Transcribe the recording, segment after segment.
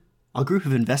Our group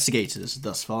of investigators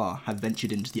thus far have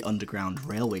ventured into the underground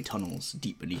railway tunnels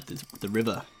deep beneath the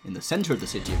river in the centre of the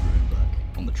city of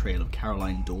Ruinberg, on the trail of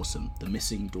Caroline Dawson, the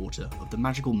missing daughter of the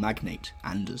magical magnate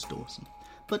Anders Dawson.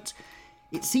 But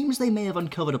it seems they may have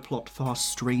uncovered a plot far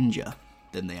stranger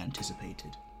than they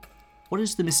anticipated. What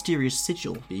is the mysterious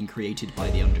sigil being created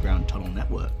by the underground tunnel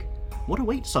network? What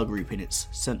awaits our group in its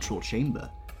central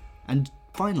chamber? And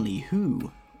finally,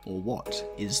 who or what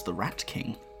is the Rat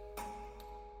King?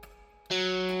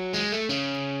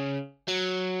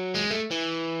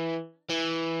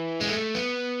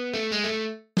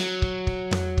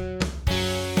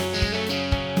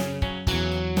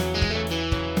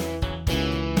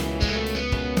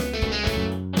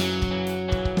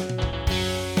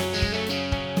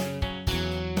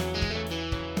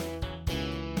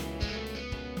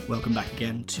 Welcome back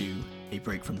again to A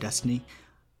Break from Destiny.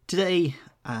 Today,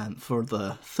 for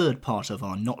the third part of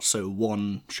our not-so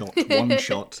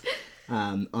one-shot,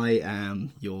 I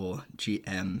am your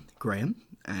GM, Graham,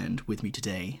 and with me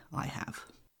today I have...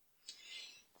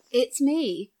 It's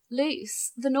me,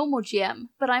 Luce, the normal GM,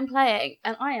 but I am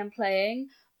playing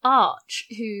Arch,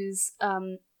 whose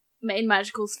main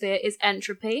magical sphere is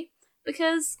entropy,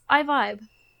 because I vibe.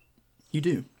 You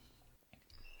do.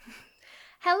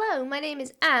 Hello, my name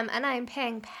is Am, and I am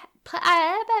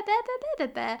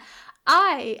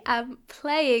I am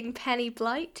playing Penny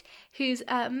Blight, whose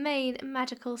main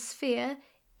magical sphere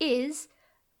is...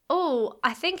 Oh,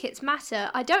 I think it's matter.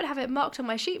 I don't have it marked on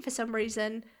my sheet for some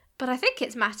reason, but I think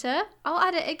it's matter. I'll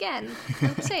add it again.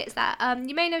 I'll say it's that.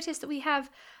 You may notice that we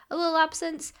have a little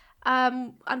absence.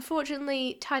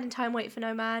 Unfortunately, Tide and Time wait for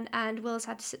no man, and Will has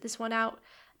had to sit this one out.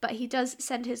 But he does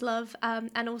send his love,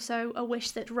 and also a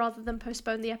wish that rather than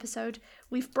postpone the episode,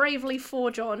 we've bravely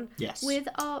forged on with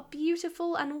our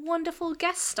beautiful and wonderful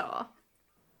guest star.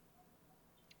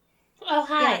 Oh,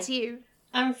 hi. Yeah, it's you.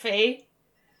 I'm Faye.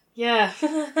 Yeah.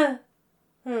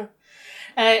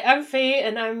 I'm Faye,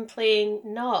 and I'm playing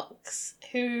Nox,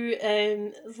 who,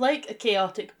 like a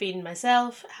chaotic being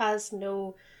myself, has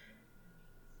no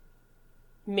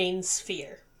main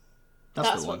sphere.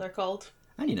 That's what they're called.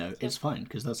 And it's fine,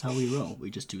 because that's how we roll.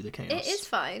 We just do the chaos. It is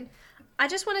fine. I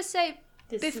just want to say,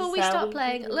 before we start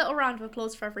playing, a little round of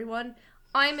applause for everyone.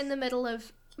 I'm in the middle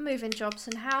of moving jobs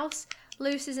and house.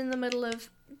 Luce is in the middle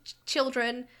of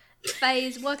children.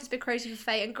 Faye's work has been crazy for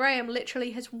Faye, and Graham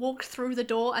literally has walked through the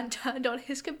door and turned on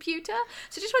his computer.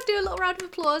 So just want to do a little round of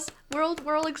applause. We're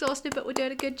all exhausted, but we're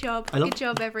doing a good job. Good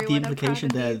job, everyone. The implication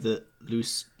there that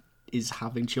Luce is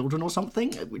having children or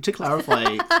something. To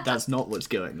clarify, that's not what's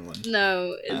going on.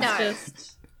 No, it's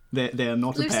just... They are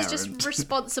not Luce a parent. is just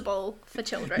responsible for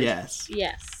children. Yes.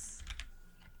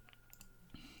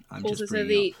 Also, so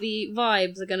the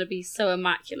vibes are going to be so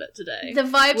immaculate today. The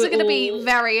vibes are going to be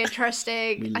very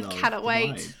interesting. I cannot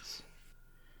wait. Vibes.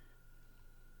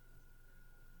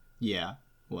 Yeah,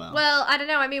 well... Well, I don't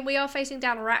know. I mean, we are facing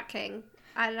down a Rat King.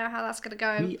 I don't know how that's going to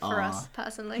go for us,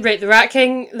 personally. Right, the Rat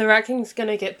King's going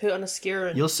to get put on a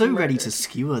skewer. You're so ready to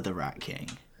skewer the Rat King.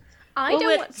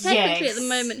 We're technically at the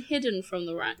moment hidden from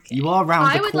the Rat King. You are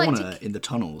round the corner in the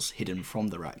tunnels, hidden from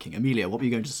the Rat King. Amelia, what were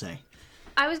you going to say?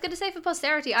 I was going to say for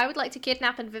posterity, I would like to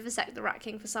kidnap and vivisect the Rat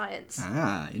King for science.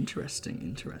 Ah,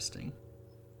 interesting.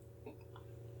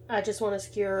 I just want to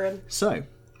skewer him. So,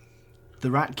 the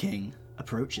Rat King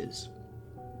approaches.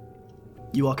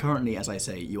 You are currently, as I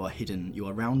say, you are hidden.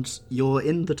 You're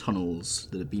in the tunnels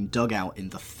that have been dug out in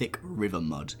the thick river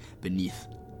mud beneath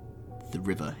the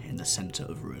river in the centre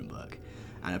of Ruinberg.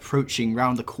 And approaching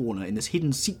round the corner in this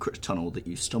hidden secret tunnel that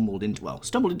you stumbled into,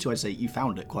 I'd say you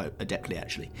found it quite adeptly,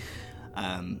 actually.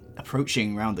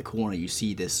 Approaching round the corner, you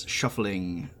see this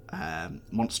shuffling,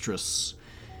 monstrous,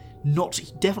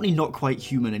 definitely not quite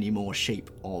human anymore shape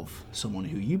of someone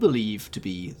who you believe to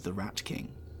be the Rat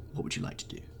King. What would you like to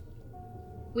do?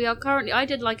 We are currently... I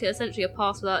did essentially a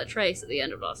pass without a trace at the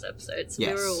end of last episode, so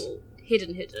we were all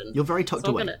hidden. You're very tucked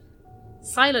away. I'm going to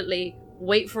silently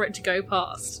wait for it to go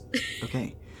past.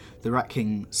 Okay. The Rat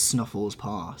King snuffles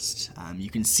past. You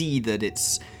can see that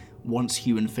its once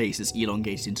human face is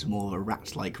elongated into more of a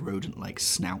rat-like, rodent-like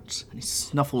snout, and he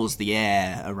snuffles the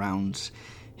air around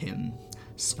him,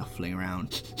 snuffling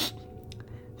around.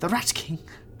 The Rat King!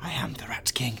 I am the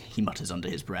Rat King, he mutters under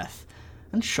his breath,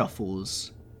 and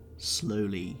shuffles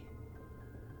slowly,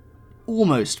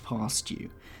 almost past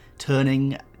you,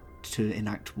 turning to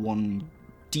enact one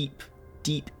deep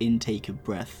intake of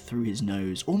breath through his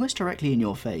nose, almost directly in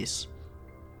your face,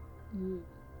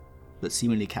 but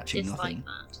seemingly catching nothing.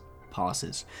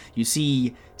 Passes. You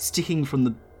see, sticking from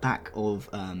the back of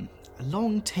a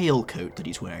long tailcoat that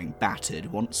he's wearing, battered,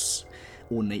 once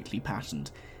ornately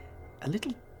patterned, a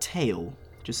little tail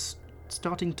just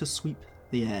starting to sweep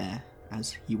the air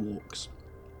as he walks.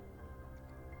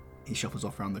 He shuffles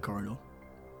off around the corridor.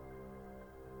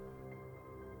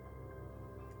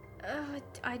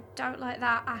 I don't like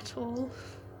that at all.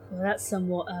 Well, that's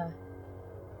somewhat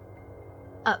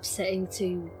upsetting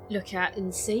to look at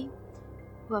and see.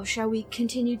 Well, shall we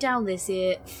continue down this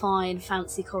here fine,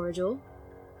 fancy corridor?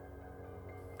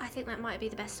 I think that might be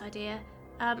the best idea.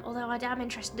 Although I am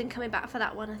interested in coming back for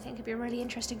that one. I think it'd be a really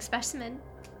interesting specimen.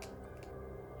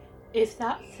 If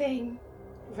that thing...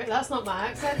 Right, that's not my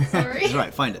accent, sorry. It's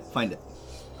right, find it.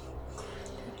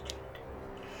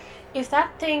 If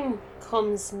that thing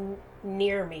comes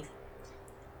near me,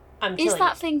 I'm killing Is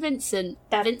that it. thing Vincent?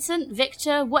 That- Vincent?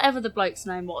 Victor? Whatever the bloke's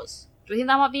name was. Do you think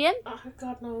that might be him? Oh,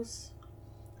 God knows.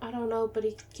 I don't know, but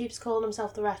he keeps calling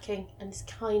himself the Rat King, and it's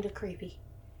kind of creepy.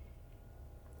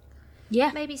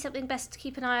 Yeah. Maybe something best to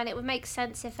keep an eye on. It would make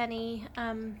sense if any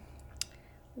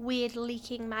weird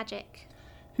leaking magic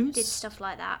did Who's stuff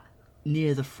like that.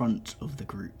 near the front of the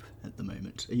group at the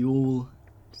moment? Are you all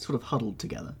sort of huddled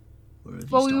together? Or have you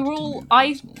Well, we started were to all... move I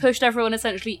once more? pushed everyone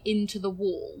essentially into the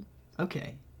wall.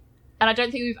 Okay. And I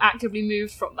don't think we've actively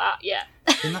moved from that yet.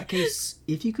 In that case,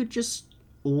 if you could just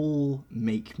all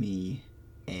make me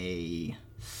a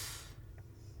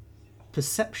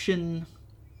perception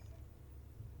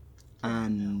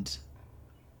and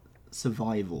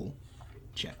survival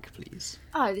check, please.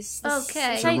 Oh, this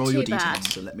Okay. This So ain't roll your too bad.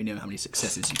 d10s and let me know how many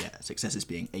successes you get. Successes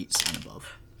being 8s and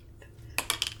above.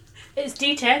 It's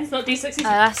D10s, not D60s.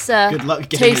 That's Good luck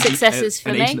two getting successes for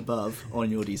an 8 and me. above on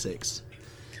your d6.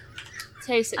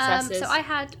 2 successes. So I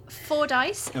had 4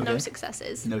 dice, no Okay.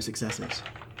 successes. No successes.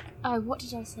 Oh, what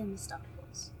did I say my stuff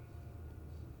was?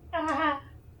 Ah.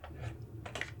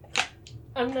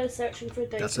 I'm not searching for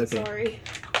dice, That's I'm okay. sorry.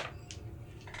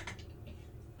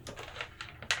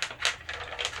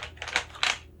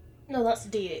 No, that's a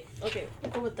D8. Okay,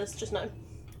 we'll go with this just now.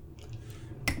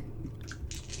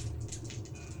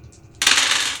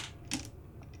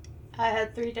 I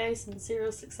had 3 dice and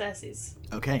 0 successes.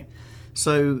 Okay.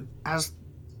 So as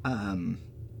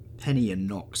Penny and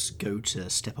Nox go to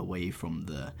step away from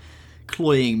the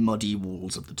cloying, muddy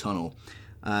walls of the tunnel,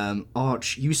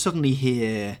 Arch, you suddenly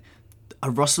hear a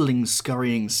rustling,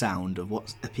 scurrying sound of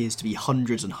what appears to be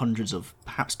hundreds and hundreds of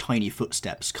perhaps tiny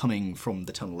footsteps coming from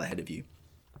the tunnel ahead of you.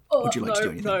 Would you like to do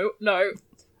anything? No.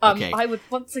 Okay. I would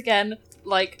once again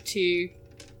like to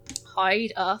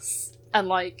hide us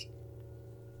and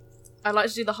I'd like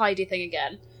to do the hidey thing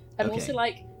again. And Okay. also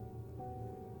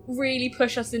really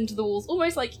push us into the walls,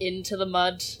 almost into the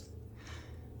mud.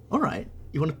 All right.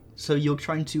 You want to? So you're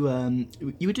trying to?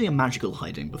 You were doing a magical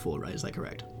hiding before, right? Is that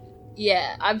correct?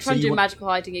 Yeah, I'm trying to you do want- magical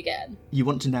hiding again. You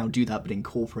want to now do that, but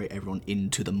incorporate everyone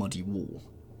into the muddy wall.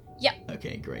 Yeah.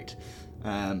 Okay, great.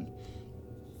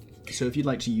 So if you'd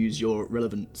like to use your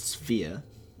relevant sphere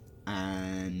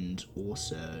and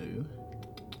also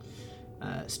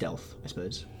stealth, I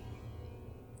suppose.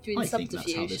 Doing I think that's how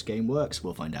subterfuge. this game works.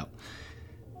 We'll find out.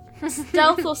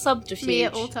 Stealth or subterfuge? Me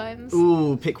at all times.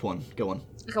 Ooh, pick one. Go on.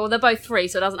 Okay, well, they're both 3,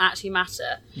 so it doesn't actually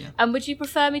matter. Yeah. And would you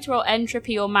prefer me to roll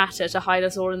entropy or matter to hide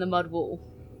us all in the mud wall?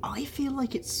 I feel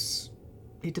like it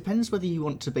depends whether you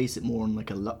want to base it more on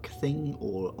a luck thing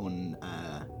or on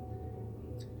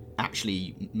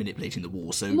actually manipulating the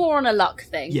wall. So More on a luck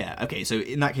thing. yeah, okay. So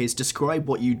in that case, describe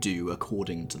what you do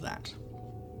according to that.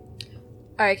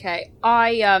 Okay,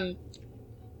 I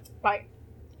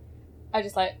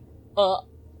just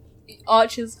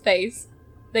Archer's face.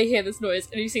 They hear this noise,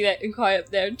 and you see their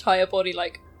entire body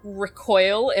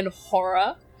recoil in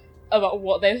horror about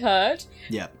what they've heard.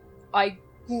 Yeah. I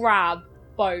grab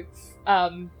both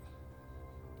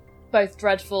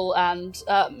Dreadful and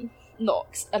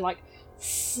Nox and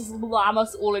slam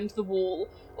us all into the wall,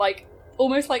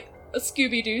 almost like a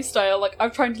Scooby-Doo style.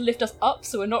 I'm trying to lift us up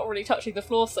so we're not really touching the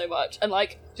floor so much, and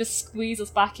just squeeze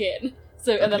us back in.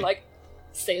 So and then Okay.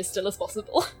 stay as still as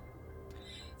possible.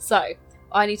 So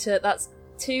I need to. That's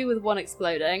 2 with 1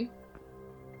 exploding.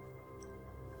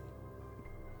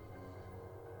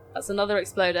 That's another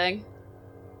exploding.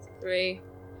 3,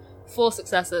 4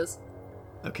 successes.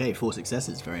 Okay, 4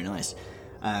 successes. Very nice.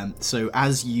 So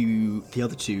as the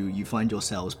other two, you find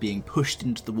yourselves being pushed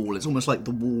into the wall. It's almost like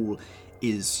the wall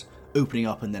is opening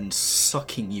up and then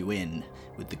sucking you in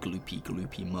with the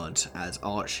gloopy mud as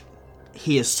Arch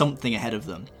hears something ahead of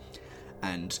them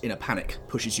and in a panic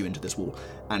pushes you into this wall.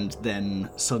 And then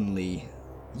suddenly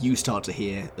you start to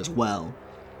hear as well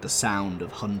the sound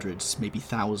of hundreds, maybe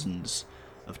thousands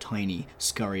of tiny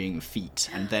scurrying feet.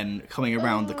 And then coming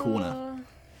around the corner,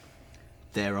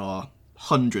 there are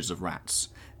hundreds of rats.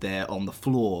 They're on the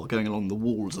floor, going along the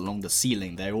walls, along the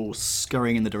ceiling. They're all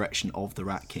scurrying in the direction of the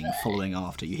Rat King, following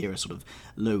after. You hear a sort of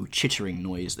low chittering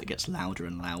noise that gets louder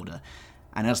and louder.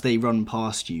 And as they run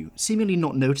past you, seemingly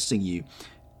not noticing you,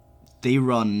 they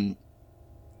run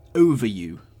over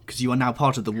you, because you are now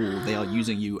part of the wall. They are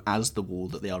using you as the wall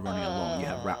that they are running along. You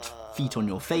have rat feet on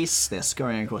your face. They're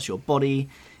scurrying across your body.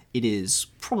 It is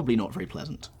probably not very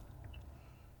pleasant.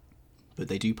 But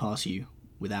they do pass you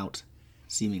without,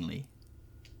 seemingly,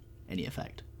 any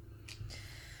effect.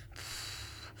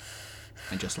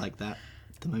 And just like that,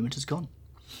 the moment is gone.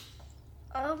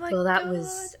 Oh my Well, that god.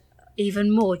 was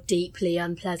even more deeply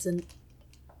unpleasant.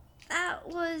 That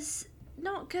was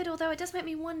not good, although it does make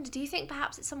me wonder, do you think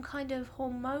perhaps it's some kind of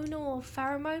hormonal or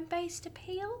pheromone-based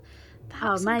appeal?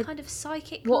 Perhaps some kind of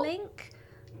psychic link?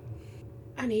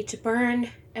 I need to burn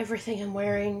everything I'm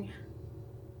wearing.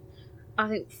 I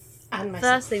think And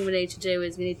myself. first thing we need to do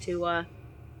is we need to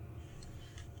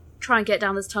try and get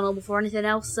down this tunnel before anything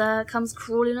else comes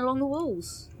crawling along the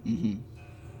walls. Mm-hmm.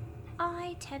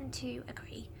 I tend to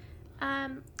agree.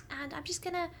 And I'm just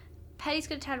gonna... Penny's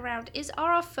gonna turn around.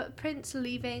 Are our footprints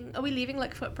leaving... Are we leaving,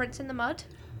 like, footprints in the mud?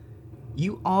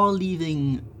 You are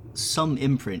leaving some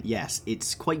imprint, yes.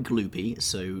 It's quite gloopy,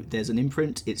 so there's an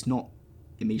imprint. It's not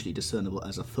immediately discernible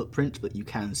as a footprint, but you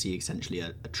can see essentially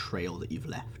a trail that you've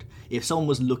left. If someone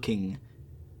was looking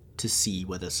to see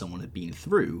whether someone had been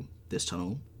through this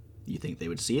tunnel, you think they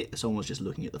would see it. If someone was just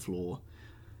looking at the floor,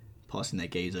 passing their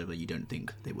gaze over, you don't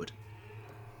think they would.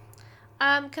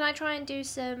 Can I try and do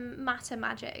some matter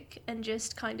magic and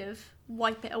just kind of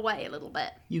wipe it away a little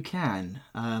bit? You can.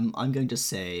 I'm going to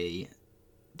say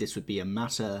this would be a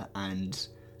matter and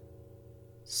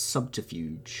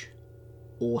subterfuge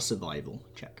or survival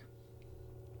check.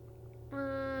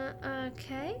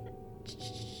 Okay.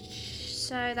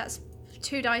 So that's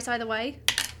 2 dice either way.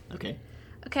 Okay.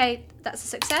 Okay, that's a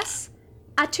success.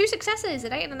 2 successes,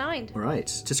 an 8 and a 9. All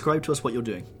right. Describe to us what you're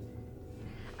doing.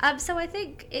 So I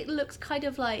think it looks kind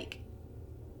of like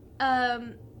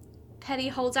Penny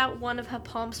holds out one of her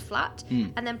palms flat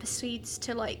and then proceeds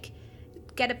to like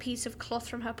get a piece of cloth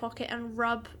from her pocket and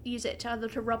use it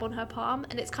to rub on her palm,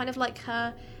 and it's kind of like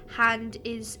her hand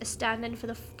is a stand-in for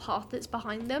the path that's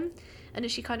behind them, and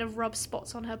as she kind of rubs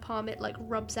spots on her palm, it like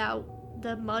rubs out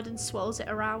the mud and swirls it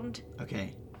around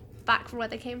Okay. back from where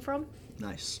they came from.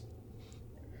 Nice.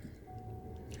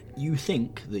 You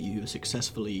think that you have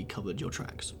successfully covered your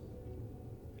tracks.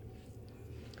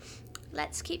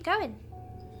 Let's keep going.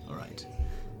 All right.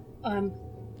 I'm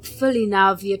fully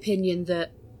now of the opinion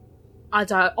that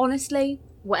honestly,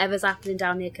 whatever's happening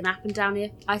down here can happen down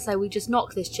here. I say we just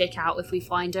knock this chick out if we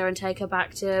find her and take her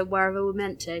back to wherever we're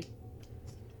meant to.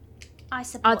 I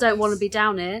suppose. I don't want to be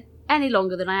down here any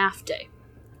longer than I have to.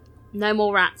 No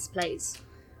more rats, please.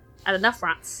 And enough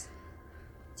rats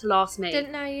to last me.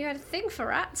 Didn't know you had a thing for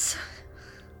rats.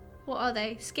 What are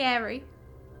they? Scary.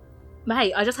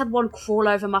 Mate, I just had one crawl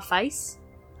over my face.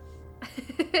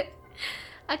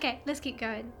 Okay, let's keep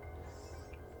going.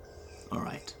 All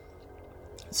right.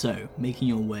 So, making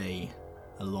your way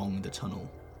along the tunnel.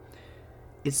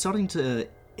 It's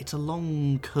a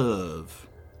long curve,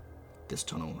 this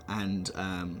tunnel.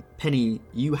 And, Penny,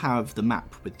 you have the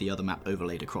map with the other map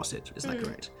overlaid across it. Is that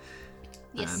correct?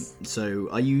 Yes. So,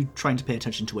 are you trying to pay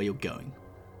attention to where you're going?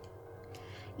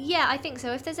 Yeah, I think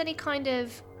so. If there's any kind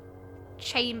of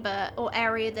chamber or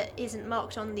area that isn't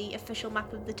marked on the official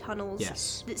map of the tunnels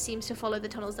Yes. that seems to follow the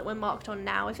tunnels that we're marked on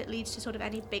now, if it leads to sort of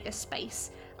any bigger space,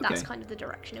 that's Okay. kind of the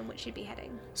direction in which you'd be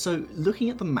heading. So,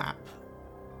 looking at the map,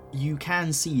 you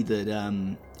can see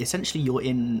that essentially you're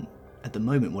in, at the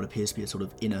moment, what appears to be a sort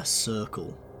of inner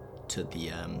circle to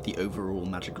the overall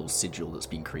magical sigil that's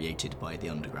been created by the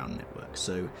underground network.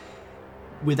 So,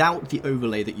 without the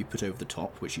overlay that you put over the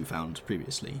top, which you found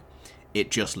previously, it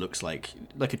just looks like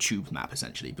a tube map,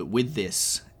 essentially. But with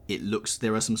this,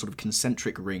 there are some sort of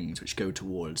concentric rings which go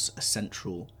towards a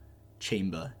central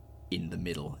chamber in the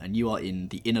middle, and you are in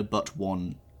the inner but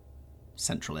one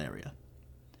central area.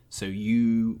 So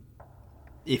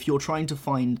if you're trying to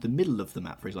find the middle of the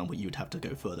map, for example, you would have to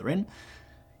go further in.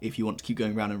 If you want to keep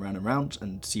going round and round and round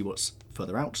and see what's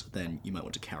further out, then you might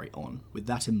want to carry on. With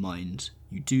that in mind,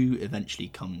 you do eventually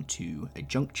come to a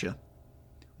juncture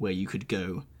where you could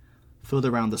go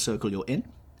further around the circle you're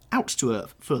in, out to a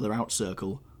further out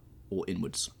circle, or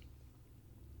inwards.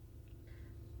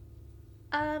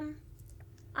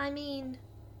 I mean,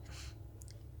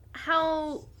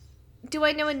 how do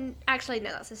I know? Actually, no,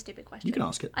 that's a stupid question. You can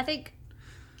ask it. I think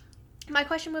my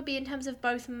question would be in terms of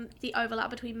both the overlap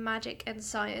between magic and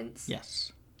science.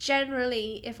 Yes.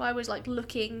 Generally, if I was like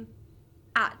looking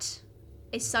at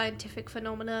a scientific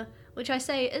phenomena, which I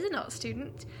say as an art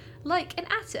student, like an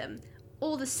atom,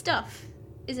 all the stuff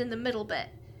is in the middle bit.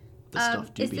 The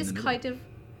stuff do be in the middle.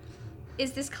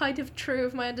 Is this kind of true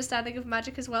of my understanding of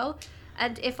magic as well?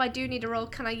 And if I do need a roll,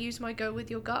 can I use my go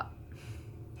with your gut?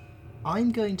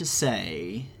 I'm going to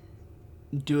say,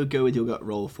 do a go with your gut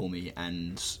roll for me,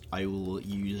 and I will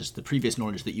use the previous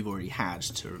knowledge that you've already had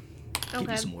to give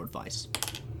you some more advice.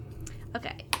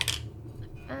 Okay.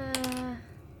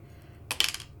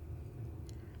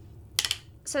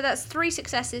 So that's 3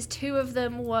 successes. 2 of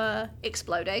them were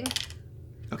exploding.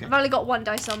 Okay. I've only got 1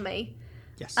 dice on me.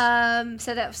 Yes.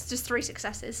 So that's just 3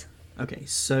 successes. Okay,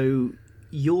 so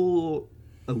you're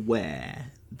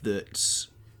aware that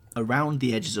around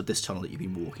the edges of this tunnel that you've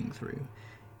been walking through,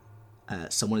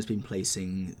 someone has been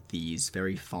placing these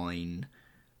very fine,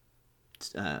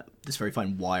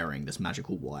 wiring, this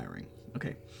magical wiring.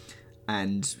 Okay,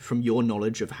 and from your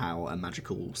knowledge of how a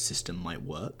magical system might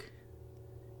work,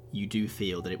 you do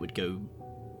feel that it would go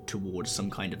towards some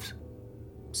kind of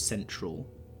central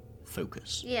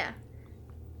focus. Yeah.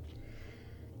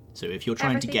 So if you're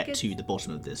trying to get to the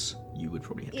bottom of this, you would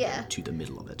probably have to go to the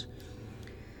middle of it.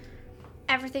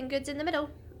 Everything good's in the middle.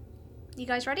 You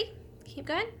guys ready? Keep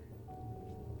going?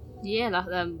 Yeah,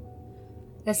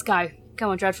 let's go.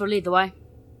 Come on, Dreadful, lead the way.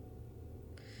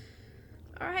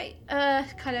 Alright,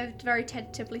 kind of very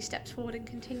tentatively steps forward and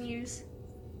continues,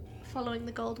 following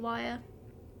the gold wire.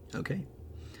 Okay.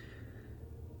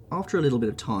 After a little bit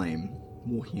of time,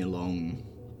 walking along,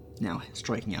 now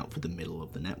striking out for the middle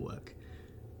of the network,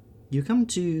 you come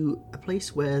to a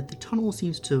place where the tunnel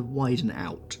seems to widen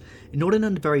out, not in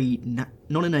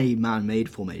a man-made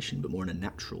formation, but more in a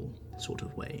natural sort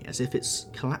of way, as if it's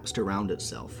collapsed around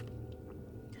itself.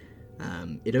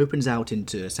 It opens out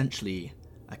into essentially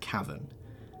a cavern,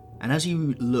 and as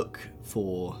you look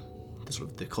for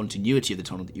the continuity of the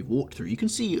tunnel that you've walked through, you can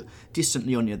see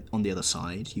distantly on the other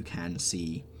side, you can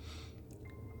see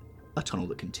a tunnel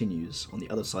that continues on the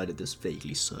other side of this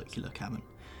vaguely circular cavern.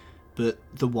 But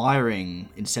the wiring,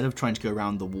 instead of trying to go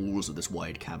around the walls of this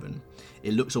wide cavern,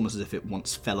 it looks almost as if it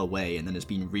once fell away and then has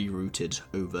been rerouted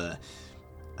over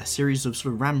a series of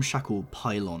sort of ramshackle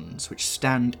pylons which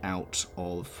stand out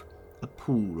of a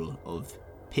pool of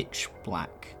pitch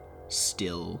black,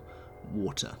 still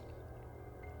water.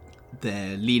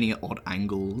 They're leaning at odd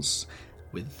angles,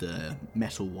 with the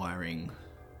metal wiring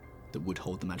that would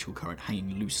hold the magical current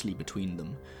hanging loosely between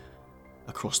them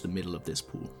across the middle of this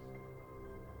pool.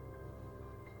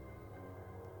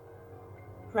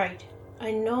 Right.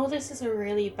 I know this is a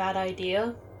really bad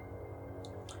idea.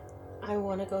 I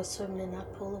want to go swimming in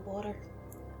that pool of water.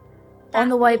 On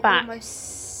the way will back.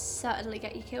 Almost certainly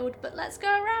get you killed, but let's go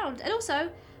around. And also,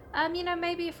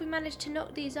 maybe if we manage to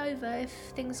knock these over, if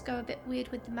things go a bit weird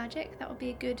with the magic, that would be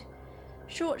a good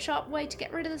short, sharp way to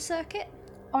get rid of the circuit.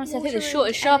 Honestly, I think the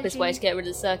shortest, sharpest way to get rid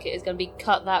of the circuit is going to be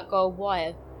cut that gold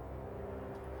wire.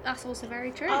 That's also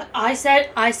very true. I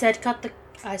said cut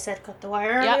the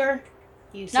wire earlier.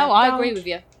 You said no, I don't. agree with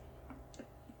you.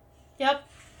 Yep.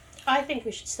 I think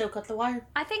we should still cut the wire.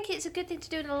 I think it's a good thing to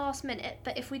do in the last minute,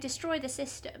 but if we destroy the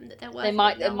system that they're working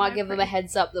They might give them a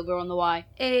heads up that we're on the way.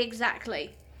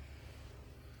 Exactly.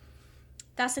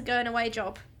 That's a going away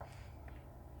job.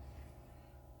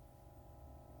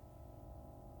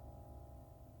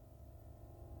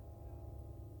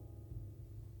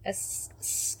 Let's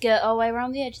skirt our way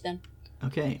around the edge then.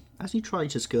 Okay, as you try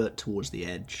to skirt towards the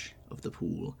edge of the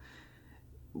pool,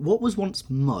 what was once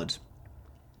mud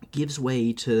gives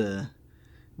way to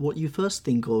what you first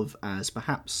think of as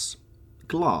perhaps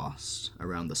glass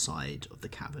around the side of the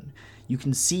cavern. You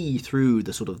can see through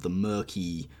the sort of the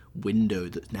murky window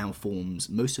that now forms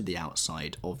most of the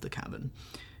outside of the cavern.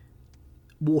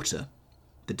 Water,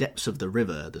 the depths of the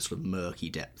river, the sort of murky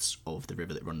depths of the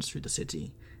river that runs through the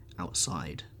city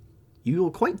outside.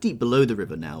 You're quite deep below the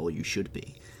river now, or you should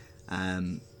be.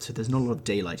 So there's not a lot of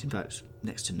daylight, in fact,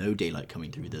 next to no daylight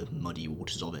coming through the muddy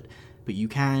waters of it. But you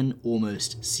can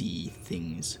almost see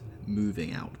things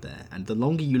moving out there. And the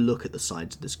longer you look at the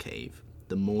sides of this cave,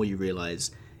 the more you realise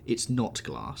it's not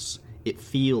glass. It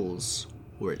feels,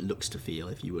 or it looks to feel,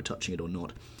 if you were touching it or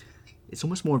not, it's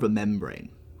almost more of a membrane.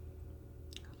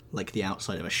 Like the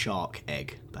outside of a shark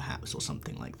egg, perhaps, or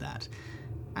something like that.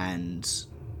 And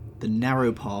the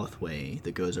narrow pathway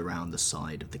that goes around the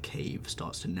side of the cave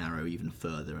starts to narrow even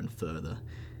further and further,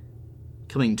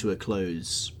 coming to a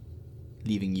close,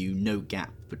 leaving you no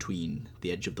gap between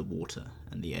the edge of the water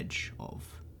and the edge of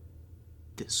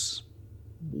this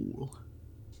wall.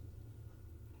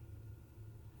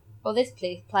 Well, this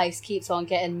place keeps on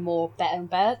getting better and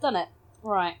better, doesn't it?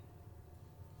 Right.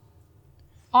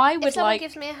 I would if someone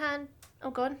gives me a hand Oh,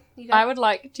 God. You go. I would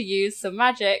like to use some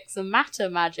matter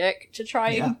magic, to try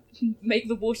and make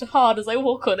the water hard as I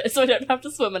walk on it so I don't have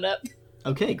to swim in it.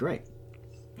 Okay, great.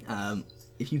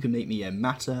 If you can make me a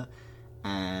matter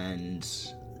and...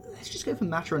 Let's just go for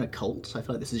matter and occult. I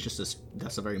feel like this is just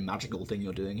that's a very magical thing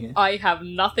you're doing here. I have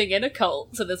nothing in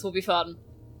occult, so this will be fun.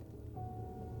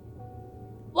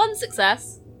 1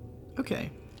 success. Okay.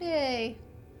 Yay.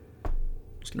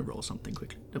 Just gonna roll something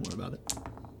quickly. Don't worry about it.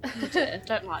 Oh dear,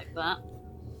 don't like that.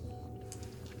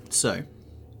 So,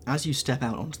 as you step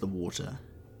out onto the water,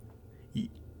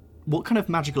 what kind of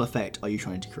magical effect are you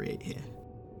trying to create here?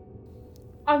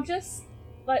 I'm just,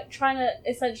 like, trying to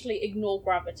essentially ignore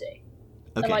gravity.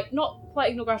 Okay. And, like, not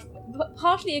quite ignore gravity, but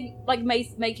partially, like,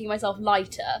 making myself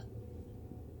lighter.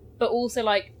 But also,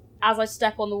 like, as I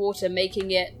step on the water,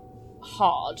 making it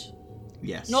hard.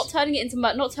 Yes. Not turning it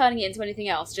into anything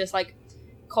else, just, like,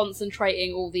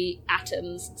 concentrating all the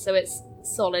atoms so it's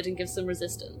solid and gives some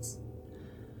resistance.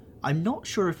 I'm not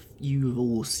sure if you've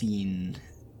all seen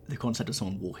the concept of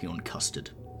someone walking on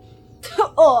custard.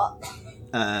 Oh!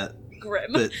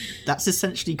 Grim. But that's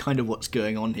essentially kind of what's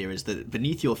going on here, is that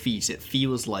beneath your feet it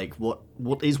feels like what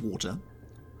is water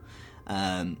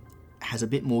has a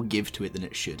bit more give to it than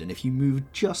it should, and if you move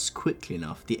just quickly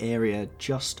enough, the area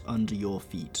just under your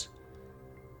feet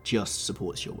just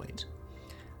supports your weight.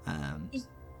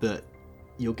 But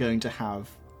you're going to have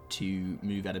to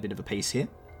move at a bit of a pace here.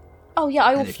 Oh yeah,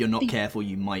 I will. And if you're not careful,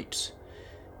 you might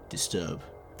disturb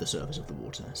the surface of the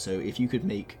water. So if you could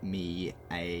make me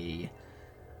a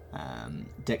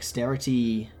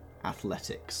dexterity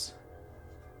athletics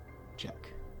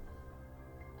check.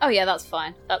 Oh yeah, that's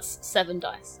fine. That's 7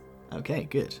 dice. Okay,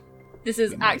 good. This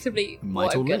is actively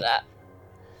what I'm good at.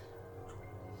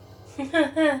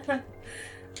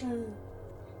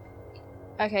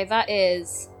 Okay, that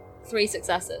is 3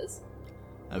 successes.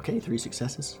 Okay, 3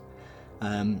 successes.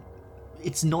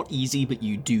 It's not easy, but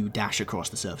you do dash across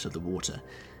the surface of the water.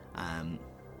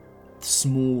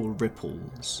 Small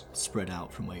ripples spread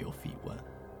out from where your feet were,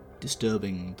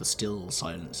 disturbing the still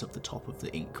silence of the top of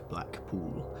the ink-black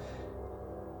pool.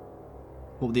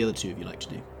 What would the other two of you like to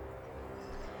do?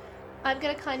 I'm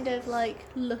gonna kind of like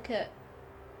look at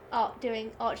Arch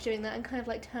doing that and kind of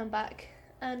like turn back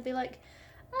and be like,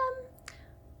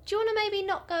 do you want to maybe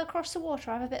not go across the water?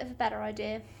 I have a bit of a better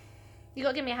idea. You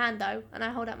gotta give me a hand though, and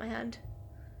I hold out my hand.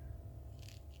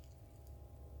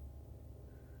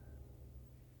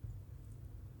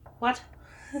 What?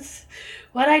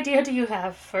 What idea do you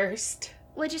have first?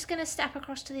 We're just gonna step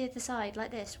across to the other side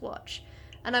like this, watch.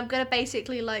 And I'm gonna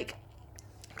basically like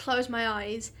close my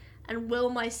eyes and will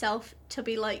myself to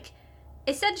be like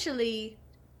essentially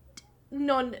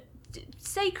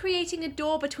creating a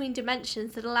door between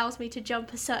dimensions that allows me to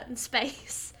jump a certain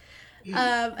space.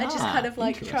 And just kind of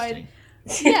like try and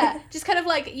just kind of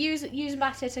like use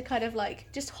matter to kind of like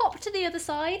just hop to the other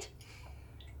side.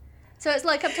 So it's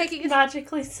like I'm taking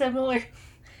magically similar.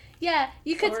 Yeah,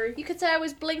 you could say I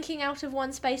was blinking out of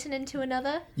one space and into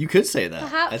another. You could say that.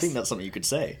 Perhaps. I think that's something you could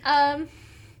say.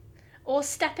 Or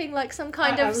stepping like some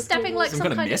kind of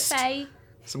fey.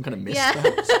 Some kind of mist, yeah.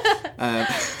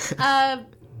 perhaps.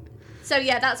 So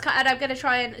yeah, that's kind. And I'm gonna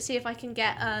try and see if I can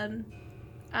get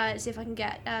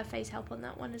Faye's help on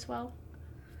that one as well.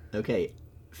 Okay,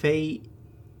 Faye.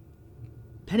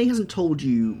 Penny hasn't told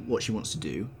you what she wants to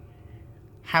do.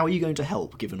 How are you going to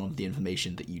help, given all the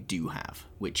information that you do have,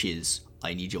 which is,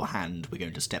 I need your hand, we're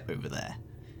going to step over there?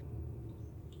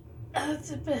 I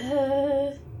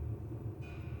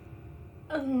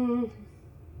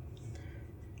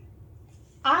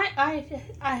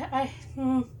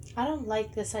don't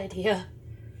like this idea.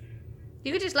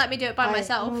 You could just let me do it by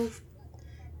myself.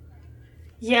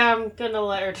 Yeah, I'm gonna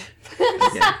let her do it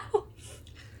myself.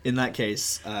 In that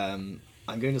case,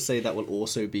 I'm going to say that will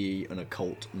also be an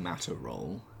occult matter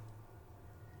roll.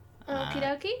 Okie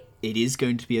dokie. It is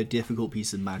going to be a difficult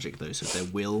piece of magic, though, so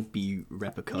there will be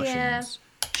repercussions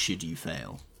should you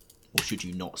fail, or should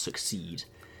you not succeed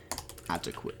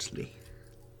adequately.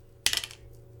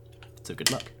 So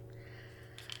good luck.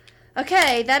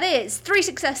 Okay, that is 3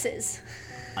 successes.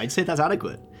 I'd say that's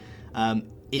adequate.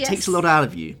 It takes a lot out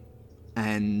of you,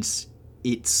 and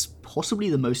it's possibly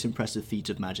the most impressive feat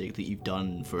of magic that you've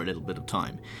done for a little bit of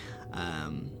time.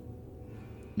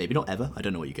 Maybe not ever, I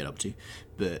don't know what you get up to,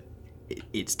 but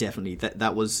it's definitely,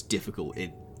 that was difficult.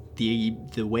 The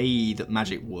way that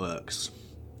magic works,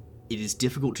 it is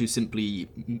difficult to simply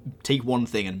take one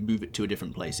thing and move it to a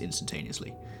different place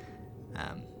instantaneously.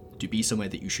 To be somewhere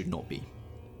that you should not be.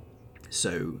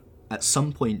 So, at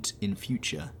some point in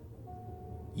future,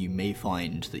 you may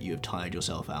find that you have tired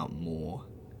yourself out more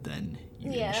than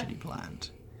you initially planned.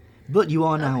 But you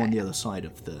are now on the other side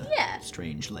of the Yeah.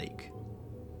 strange lake.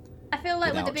 I feel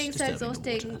like with Without it being so disturbing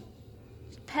the exhausting, water.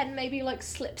 Pen maybe like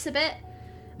slips a bit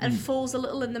and falls a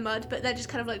little in the mud, but then just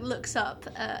kind of like looks up.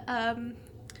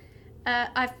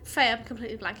 Faye, I'm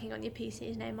completely blanking on your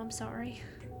PC's name. I'm sorry.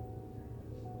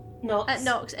 Nox.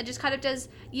 Nox, and just kind of does.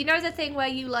 You know the thing where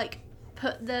you like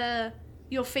put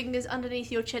your fingers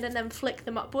underneath your chin and then flick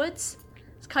them upwards.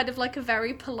 It's kind of like a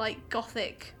very polite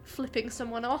gothic flipping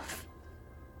someone off.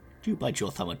 Do you bite your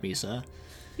thumb at me, sir?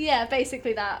 Yeah,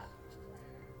 basically that.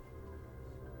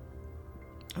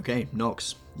 Okay,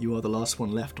 Nox, you are the last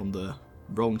one left on the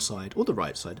wrong side, or the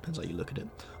right side, depends how you look at it,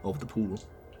 of the pool.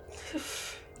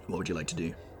 What would you like to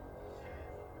do?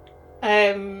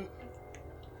 I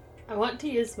want to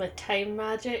use my time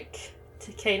magic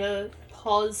to kind of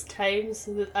pause time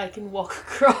so that I can walk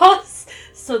across.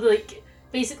 So, like,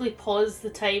 basically pause the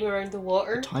time around the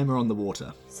water. Timer on the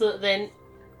water. So that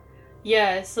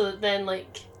then,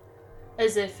 like,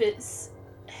 as if it's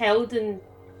held in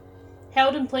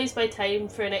place by time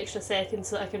for an extra second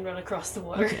so that I can run across the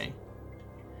water. Okay.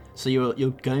 So you're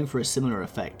going for a similar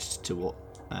effect to what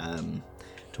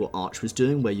Arch was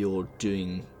doing, where you're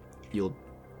doing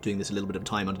this a little bit of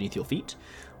time underneath your feet,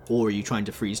 or are you trying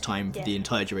to freeze time for the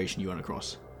entire duration you run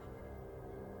across?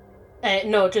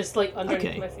 No, just like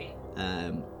underneath my feet.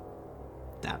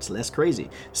 That's less crazy.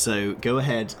 So go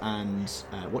ahead and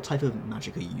what type of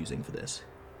magic are you using for this?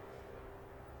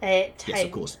 Time. Yes,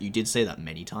 of course. You did say that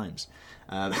many times.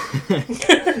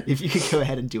 If you could go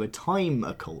ahead and do a time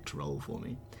occult roll for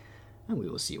me, and we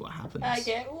will see what happens. I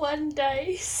get 1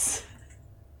 dice.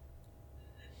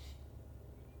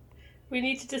 We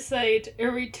need to decide,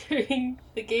 are we doing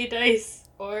the gay dice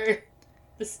or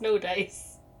the snow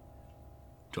dice?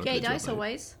 Do you wanna Gay put it to a dice vote?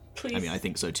 always. Please. I mean, I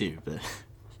think so too, but...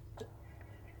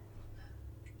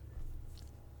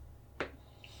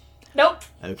 Nope.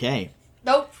 Okay.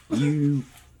 Nope.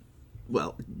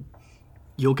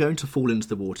 You're going to fall into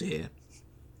the water here.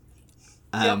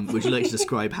 Would you like to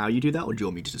describe how you do that, or do you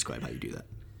want me to describe how you do that?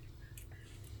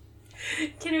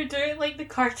 Can we do it like the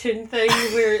cartoon thing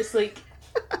where it's like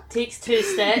takes 2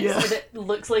 steps and it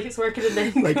looks like it's working and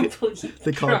then Like completely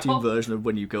the cartoon drop? version of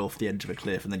when you go off the edge of a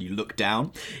cliff and then you look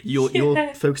down.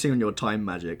 You're focusing on your time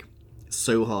magic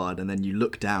so hard, and then you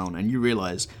look down and you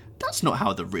realise that's not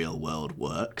how the real world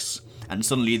works. And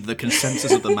suddenly the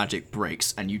consensus of the magic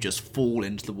breaks and you just fall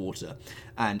into the water.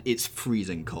 And it's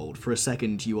freezing cold. For a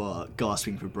second you are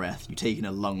gasping for breath. You take in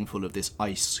a lungful of this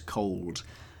ice cold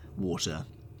water.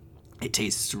 It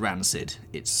tastes rancid.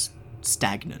 It's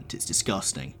stagnant. It's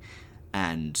disgusting.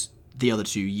 And the other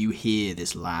two, you hear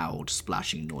this loud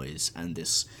splashing noise and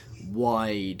this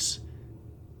wide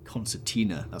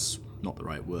concertina, that's not the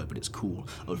right word, but it's cool,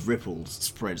 of ripples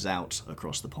spreads out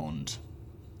across the pond.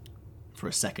 For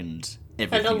a second,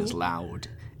 everything is loud,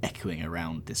 echoing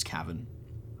around this cavern.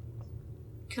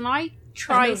 Can I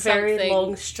try And a very something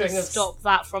long string to of stop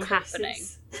that from curses.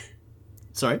 happening?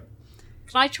 Sorry?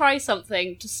 Can I try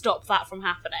something to stop that from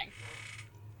happening?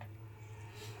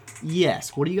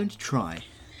 Yes, what are you going to try?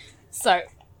 So,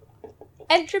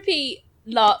 entropy,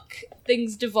 luck,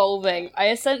 things devolving. I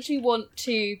essentially want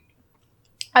to...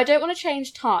 I don't want to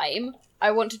change time.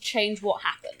 I want to change what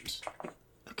happened.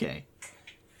 Okay.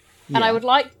 And I Yeah. would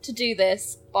like to do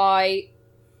this by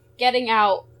getting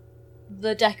out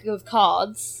the deck of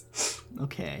cards,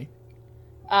 Okay.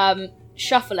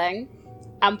 shuffling,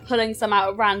 and pulling some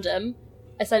out at random,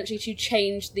 essentially to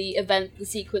change the the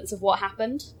sequence of what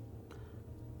happened.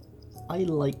 I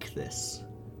like this.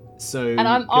 So. And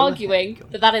I'm go arguing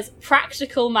ahead. that is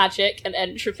practical magic and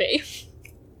entropy,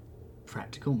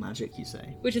 Practical magic, you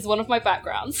say? which is one of my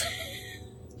backgrounds.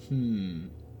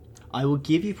 I will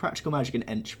give you practical magic and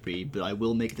entropy, but I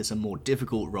will make this a more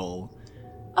difficult roll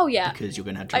Oh yeah, because you're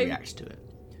going to have to react to it.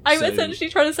 I'm So, essentially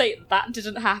trying to say that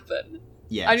didn't happen.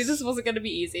 Yes. I knew this wasn't going to be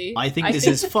easy. I think this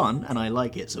is fun, and I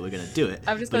like it, so we're going to do it.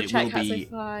 I'm just but gonna it check will how be so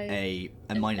far. a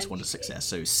minus 1 to success,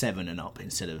 so 7 and up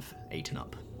instead of 8 and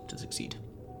up to succeed.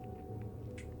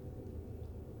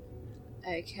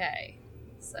 Okay,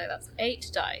 so that's 8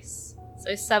 dice.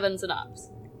 So 7s and ups.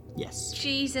 Yes.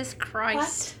 Jesus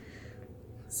Christ.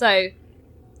 So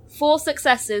 4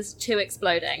 successes, 2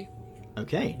 exploding.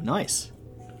 Okay, nice.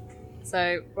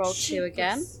 So roll 2 Shit,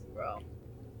 again. this- Roll.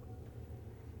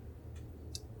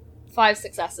 5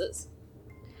 successes.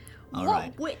 All What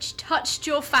right. witch touched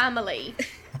your family?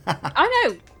 I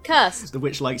know, cursed. The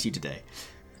witch likes you today.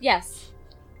 Yes.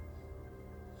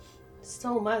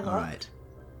 Stole my luck. All right.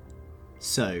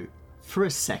 So, for a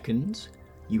second,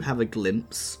 you have a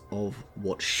glimpse of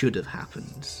what should have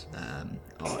happened.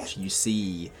 Arch, you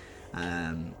see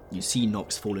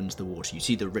Nox fall into the water. You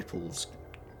see the ripples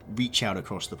reach out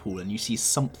across the pool and you see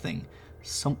something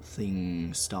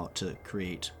start to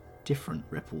create different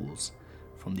ripples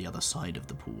from the other side of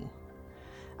the pool.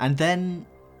 And then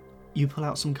you pull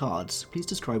out some cards. Please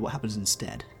describe what happens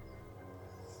instead.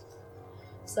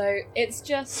 So it's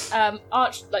just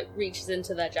Arch reaches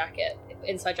into their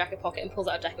inside jacket pocket, and pulls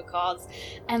out a deck of cards,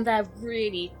 and they're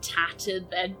really tattered.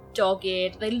 They're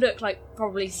dogged. They look like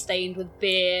probably stained with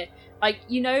beer.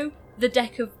 The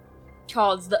deck of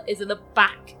cards that is in the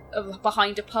back of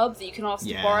behind a pub that you can ask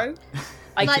to borrow.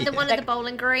 Like the one at the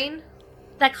Bowling Green.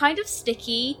 They're kind of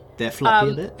sticky. They're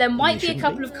floppy a bit. There might be a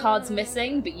couple of cards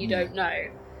missing, but you don't know.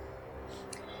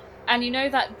 And you know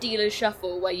that dealer's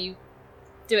shuffle where you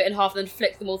do it in half and then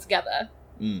flick them all together?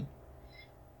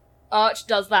 Arch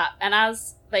does that, and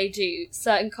as they do,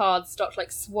 certain cards start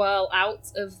to swirl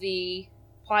out of the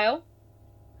pile.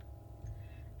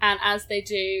 And as they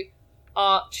do,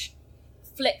 Arch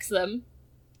flicks them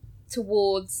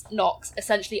towards Nox,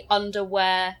 essentially under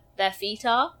where their feet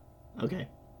are. Okay.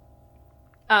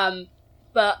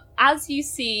 But as you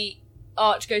see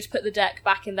Arch go to put the deck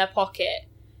back in their pocket,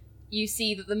 you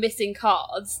see that the missing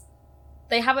cards,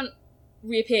 they haven't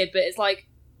reappeared, but it's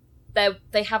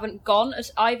they haven't gone at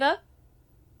either.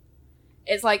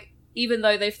 It's even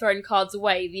though they've thrown cards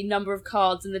away, the number of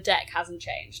cards in the deck hasn't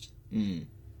changed.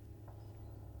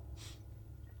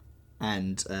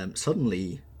 And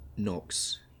suddenly,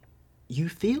 Nox, you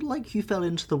feel like you fell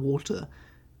into the water,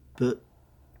 but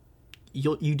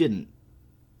you didn't.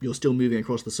 You're still moving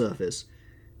across the surface,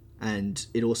 and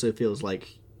it also feels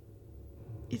like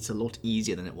it's a lot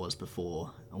easier than it was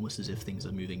before, almost as if things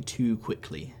are moving too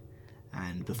quickly.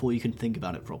 And before you can think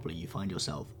about it properly, you find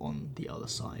yourself on the other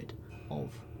side of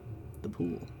the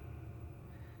pool.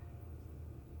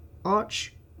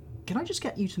 Arch, can I just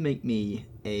get you to make me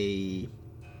a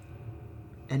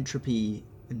entropy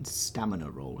and stamina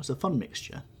roll? It's a fun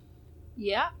mixture.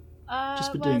 Yeah.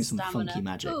 Just for doing some stamina? funky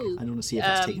magic. Ooh. I don't want to see if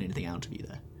it's taken anything out of you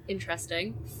there.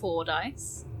 Interesting. 4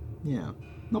 dice. Yeah,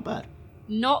 not bad.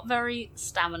 Not very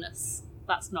staminous.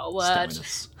 That's not a word.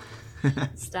 Staminous.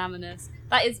 Staminous.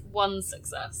 That is 1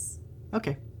 success.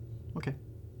 Okay.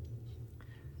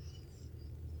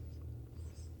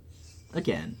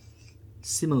 Again,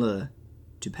 similar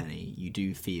to Penny, you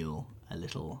do feel a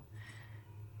little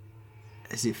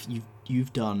as if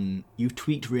you've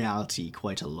tweaked reality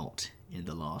quite a lot in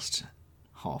the last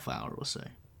half hour or so.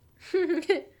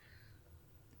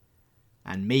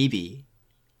 And maybe,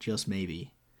 just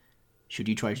maybe, should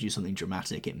you try to do something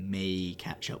dramatic, it may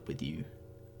catch up with you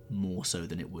more so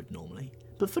than it would normally.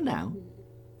 But for now,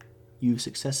 you've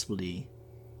successfully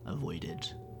avoided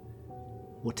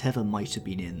whatever might have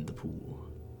been in the pool.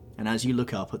 And as you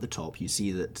look up at the top, you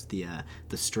see that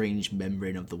the strange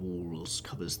membrane of the walls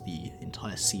covers the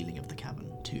entire ceiling of the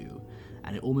cavern too,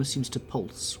 and it almost seems to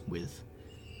pulse with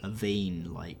a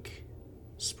vein-like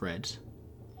spread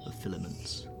of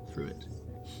filaments through it.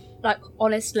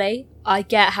 Honestly, I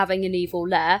get having an evil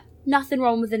lair. Nothing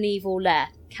wrong with an evil lair.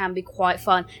 Can be quite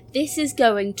fun. This is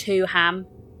going too ham.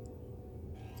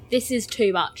 This is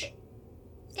too much.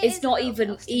 It's not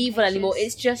even evil anymore.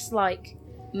 It's just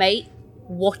mate,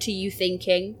 what are you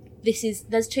thinking?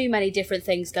 There's too many different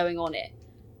things going on here.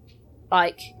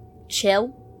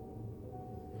 Chill.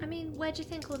 I mean, where do you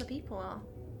think all the people are?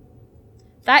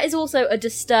 That is also a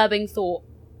disturbing thought.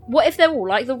 What if they're all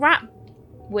like the rat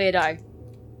weirdo?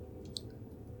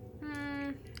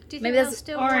 Do you think Maybe they'll there's-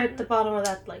 still Or want... at the bottom of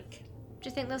that lake. Do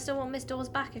you think they'll still want Miss Dawes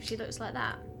back if she looks like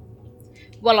that?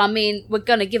 Well, I mean, we're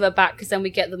gonna give her back because then we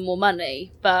get the more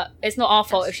money, but it's not our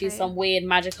fault That's if she's true. some weird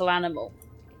magical animal.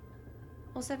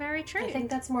 Also very true. I think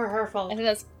that's more her fault. I think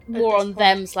that's more this on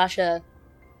point. them / her.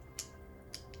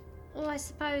 Well, I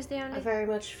suppose the only... I very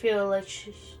much feel like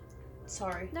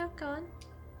sorry. No, go on.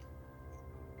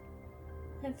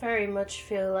 I very much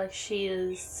feel like she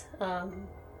is,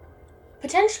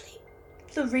 potentially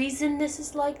the reason this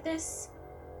is like this.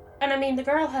 And I mean, the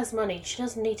girl has money. She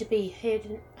doesn't need to be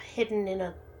hidden in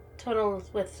a tunnel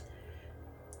with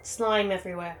slime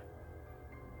everywhere.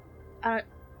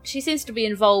 She seems to be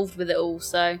involved with it all,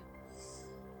 so...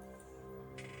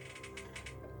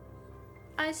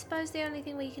 I suppose the only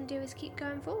thing we can do is keep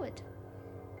going forward.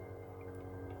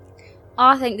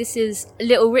 I think this is a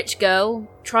little rich girl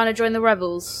trying to join the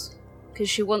rebels because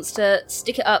she wants to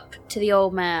stick it up to the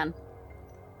old man.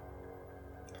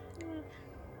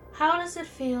 How does it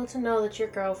feel to know that your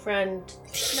girlfriend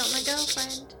Not my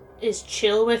girlfriend. is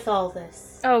chill with all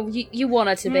this? Oh, you want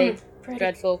her to be Pretty.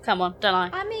 dreadful. Come on, don't I?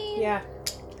 I mean, Yeah.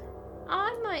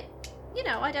 I might...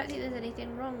 I don't think there's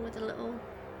anything wrong with a little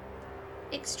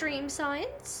extreme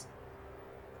science.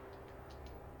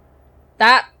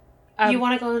 That You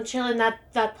want to go and chill in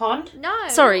that pond? No.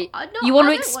 Sorry, no, you want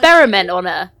I to don't experiment on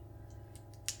her?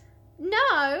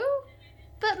 No.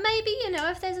 But maybe,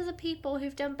 if there's other people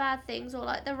who've done bad things, or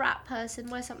like the rat person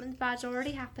where something bad's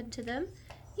already happened to them,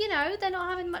 they're not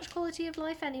having much quality of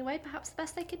life anyway. Perhaps the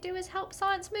best they could do is help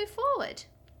science move forward.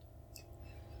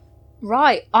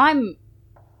 Right, I'm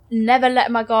never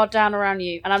letting my guard down around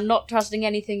you, and I'm not trusting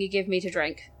anything you give me to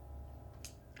drink.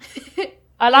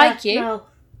 I like you. No.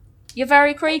 You're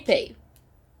very creepy.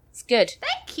 It's good.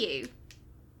 Thank you.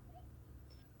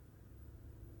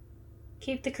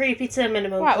 Keep the creepy to a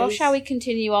minimum, Right, well, please. shall we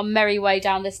continue our merry way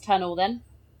down this tunnel then?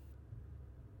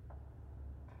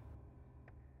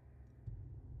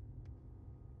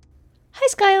 Hi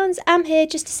Skyons, I'm here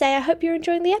just to say I hope you're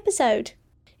enjoying the episode.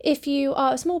 If you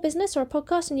are a small business or a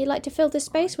podcast and you'd like to fill this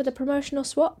space with a promotional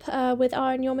swap with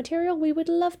our and your material, we would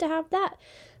love to have that.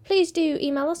 Please do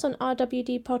email us on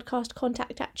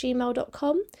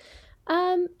rwdpodcastcontact@gmail.com.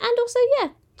 And also,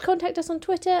 contact us on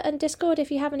Twitter and Discord if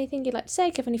you have anything you'd like to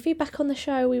say, give any feedback on the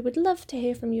show. We would love to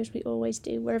hear from you, as we always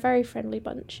do. We're a very friendly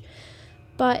bunch.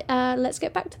 But let's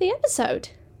get back to the episode.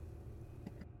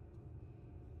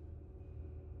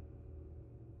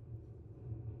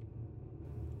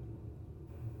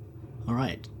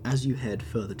 Alright, as you head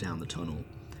further down the tunnel,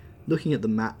 looking at the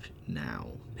map now,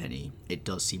 Penny, it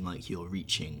does seem like you're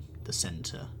reaching the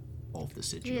centre of the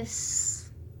sigil. Yes.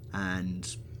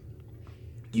 And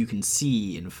you can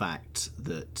see, in fact,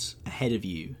 that ahead of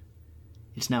you,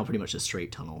 it's now pretty much a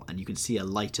straight tunnel, and you can see a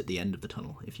light at the end of the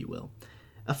tunnel, if you will.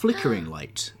 A flickering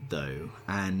light, though,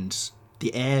 and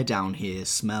the air down here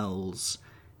smells...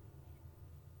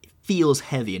 It feels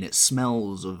heavy, and it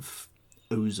smells of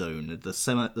ozone, the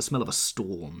smell of a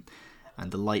storm,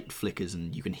 and the light flickers,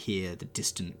 and you can hear the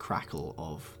distant crackle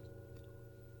of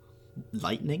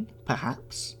lightning,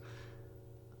 perhaps?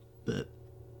 But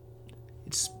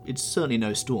it's certainly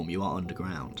no storm. You are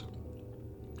underground.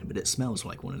 But it smells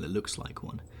like one and it looks like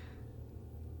one.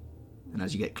 And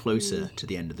as you get closer to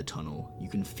the end of the tunnel, you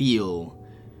can feel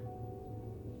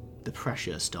the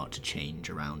pressure start to change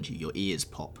around you. Your ears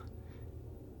pop.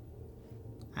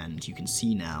 And you can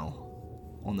see now,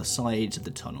 on the sides of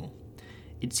the tunnel,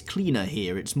 it's cleaner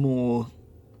here. It's more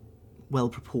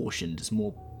well-proportioned. It's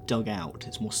more dug out.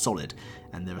 It's more solid.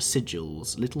 And there are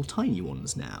sigils, little tiny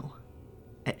ones now,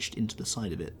 etched into the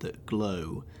side of it that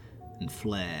glow and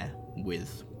flare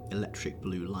with electric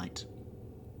blue light.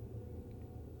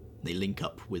 They link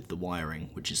up with the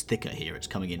wiring, which is thicker here. It's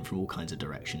coming in from all kinds of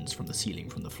directions, from the ceiling,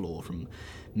 from the floor, from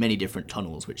many different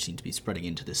tunnels which seem to be spreading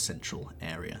into this central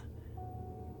area.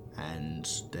 And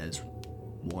there's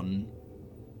one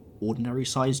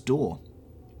ordinary-sized door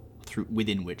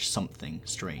within which something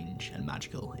strange and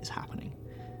magical is happening.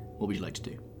 What would you like to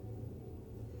do?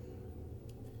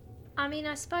 I mean,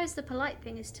 I suppose the polite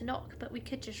thing is to knock, but we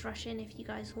could just rush in if you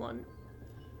guys want.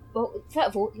 Well, first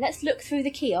of all, let's look through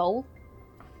the keyhole.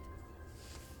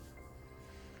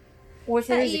 Or if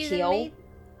there is a keyhole.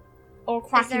 Or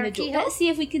cracking the door. keyhole? Let's see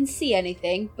if we can see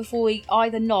anything before we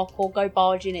either knock or go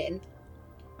barging in.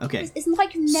 Okay. It's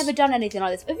like you've never done anything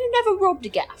like this. Have you never robbed a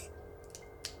gaff?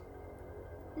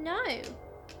 No.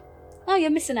 Oh,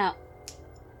 you're missing out.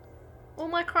 All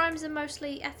my crimes are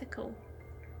mostly ethical.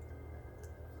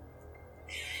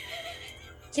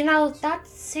 That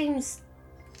seems...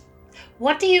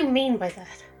 What do you mean by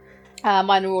that?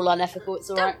 Mine are all unethical, it's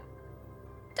alright.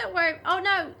 Don't worry. Oh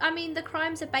no, I mean the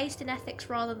crimes are based in ethics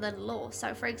rather than law.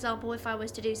 So for example, if I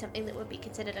was to do something that would be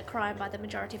considered a crime by the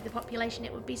majority of the population,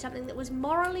 it would be something that was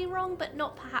morally wrong but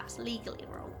not perhaps legally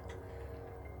wrong.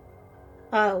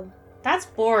 Oh, that's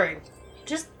boring.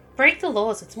 Just break the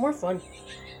laws, it's more fun.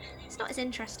 It's not as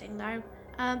interesting though.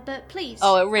 But please.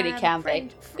 Oh, it really can be.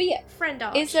 But yeah, friend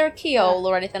Arch. is there a keyhole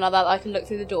or anything like that I can look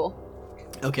through the door?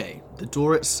 Okay, the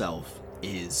door itself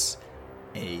is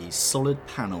a solid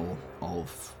panel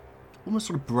of almost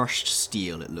sort of brushed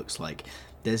steel, it looks like.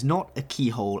 There's not a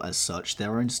keyhole as such,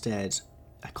 there are instead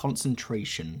a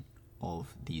concentration of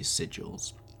these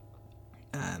sigils.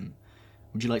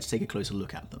 Would you like to take a closer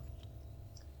look at them?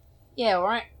 Yeah,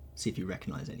 alright. See if you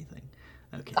recognise anything.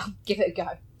 Okay. I'll give it a go.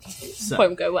 So,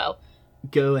 Won't go well.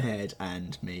 go ahead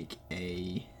and make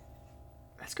a...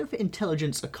 Let's go for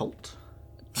intelligence occult.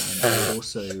 And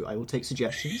I will take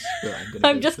suggestions, but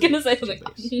I'm just going to say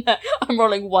something. No, I'm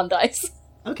rolling 1 dice.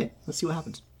 Okay, let's see what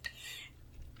happens.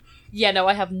 Yeah, no,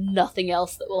 I have nothing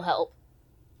else that will help.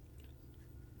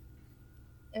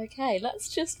 Okay,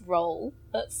 let's just roll.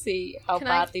 Let's see how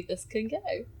badly this can go.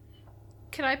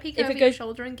 Can I peek If over it your goes-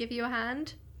 shoulder and give you a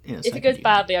hand? Yes, If I it can goes do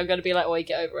badly, I'm going to be like, oi,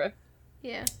 get over it.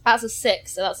 Yeah. That's a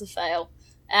 6, so that's a fail.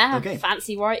 Okay.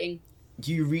 Fancy writing.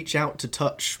 You reach out to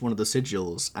touch one of the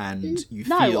sigils, and you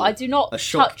No, feel I do not a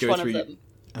shock touch go one through. of them.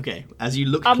 Okay, as you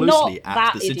look I'm closely not at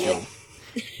that the sigil,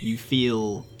 idiot. you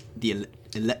feel the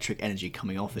electric energy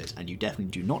coming off it, and you definitely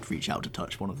do not reach out to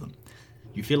touch one of them.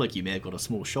 You feel like you may have got a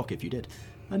small shock if you did.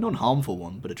 A non-harmful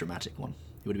one, but a dramatic one.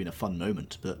 It would have been a fun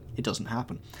moment, but it doesn't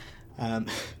happen.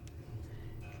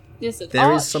 Yes,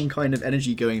 There is some kind of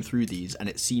energy going through these, and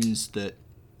it seems that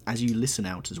as you listen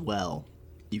out as well,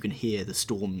 you can hear the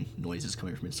storm noises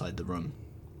coming from inside the room.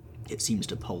 It seems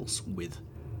to pulse with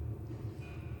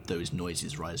those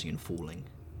noises rising and falling,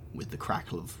 with the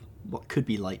crackle of what could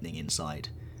be lightning inside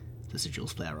the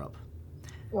sigils flare up.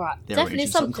 Right, They're definitely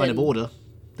arranged in some kind of something order.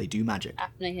 They do magic.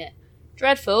 happening here.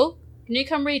 Dreadful, can you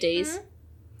come read these?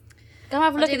 Come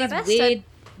have a I'll look do my at best. these weird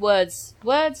words,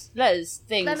 letters,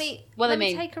 things. Let me what let they me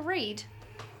mean. take a read.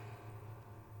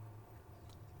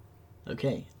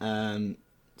 Okay.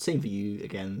 Same for you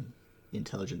again.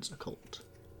 Intelligence occult.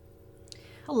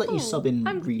 I'll let you Ooh, sub in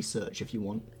I'm- research if you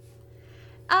want.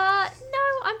 No,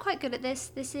 I'm quite good at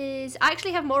this. I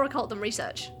actually have more occult than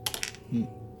research.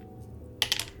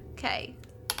 Okay.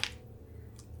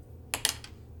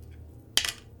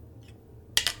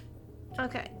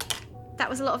 Okay. That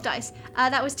was a lot of dice.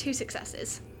 That was 2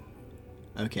 successes.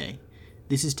 Okay.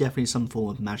 This is definitely some form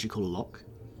of magical lock.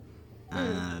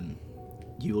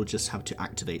 You will just have to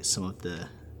activate some of the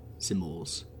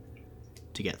symbols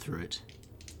to get through it.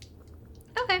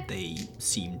 Okay. They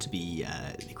seem to be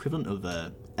the equivalent of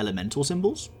elemental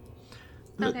symbols,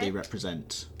 but Okay. they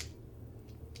represent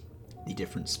the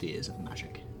different spheres of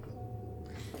magic.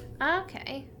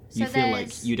 Okay. So You feel like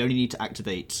there's- you'd only need to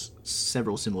activate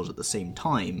several symbols at the same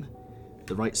time,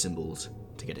 the right symbols,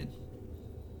 to get in.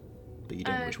 But you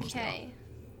don't know which ones they are. Okay.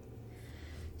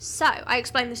 So, I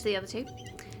explained this to the other two.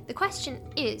 The question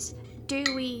is, do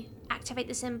we activate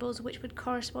the symbols which would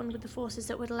correspond with the forces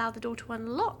that would allow the door to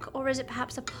unlock, or is it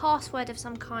perhaps a password of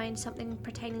some kind, something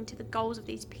pertaining to the goals of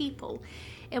these people?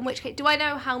 In which case, do I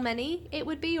know how many it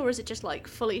would be, or is it just like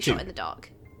fully Two. shot in the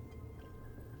dark?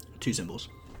 2 symbols.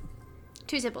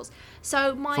 2 symbols.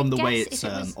 So my From the guess, way it's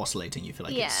if it was, oscillating, you feel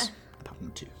like Yeah. it's a pattern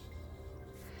of 2.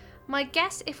 my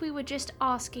guess, if we were just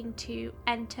asking to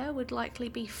enter, would likely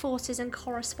be forces and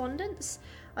correspondence,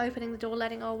 opening the door,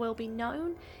 letting our will be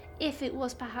known. If it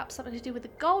was perhaps something to do with the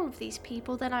goal of these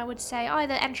people, then I would say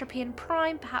either entropy and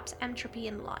prime, perhaps entropy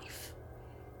and life.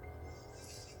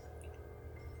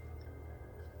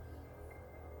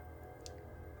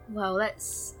 Well,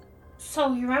 let's.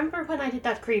 So you remember when I did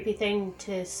that creepy thing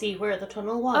to see where the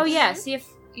tunnel was? Oh yeah, see if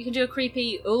you can do a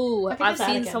creepy. Oh, I can do I've that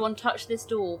seen again. someone touch this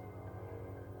door.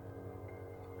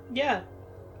 Yeah.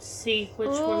 See which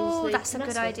Oh, ones they that's a mess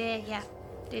good with. idea. Yeah,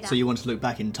 do that. So you want to look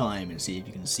back in time and see if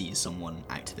you can see someone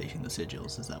activating the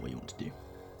sigils. Is that what you want to do?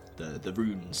 The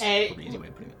runes, probably an easy way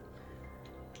of putting it.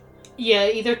 Yeah,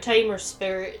 either time or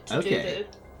spirit to Okay.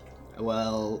 do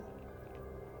Well,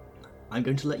 I'm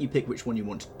going to let you pick which one you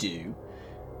want to do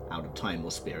out of time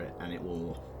or spirit, and it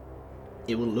will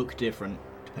look different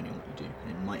depending on what you do,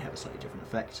 and it might have a slightly different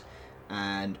effect.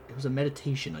 And it was a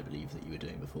meditation, I believe, that you were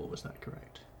doing before. Was that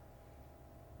correct?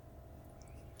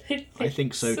 it. I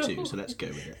think so too. So let's go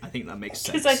with it. I think that makes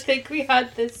sense. Because I think we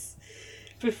had this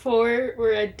before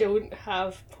where I don't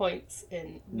have points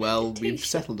in. Well, we've meditation.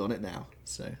 settled on it now.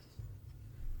 So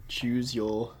choose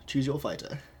your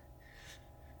fighter.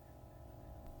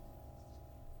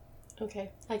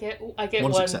 Okay, I get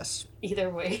One one success. either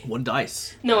way. 1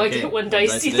 dice. No, Okay, I get one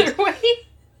dice it is. either way.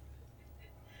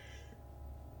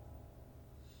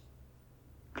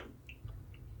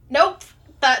 Nope,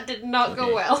 that did not Okay.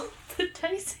 go well. The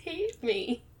dice hate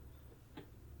me.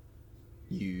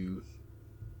 You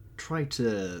try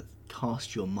to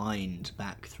cast your mind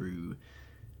back through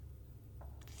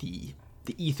the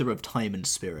ether of time and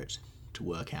spirit to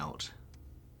work out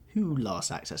who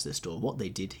last accessed this door, what they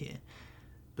did here,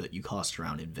 but you cast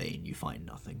around in vain. You find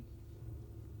nothing.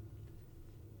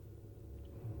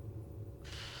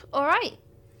 All right.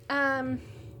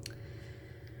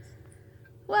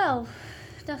 Well,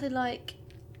 nothing like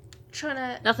trying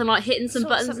to. Nothing like hitting some Sort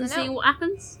buttons and something seeing out. what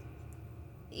happens.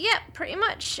 Yeah, pretty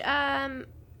much.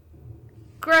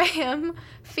 Graham,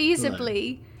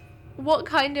 feasibly, what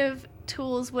kind of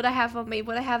tools would I have on me?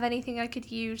 Would I have anything I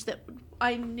could use that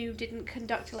I knew didn't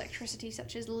conduct electricity,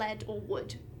 such as lead or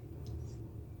wood?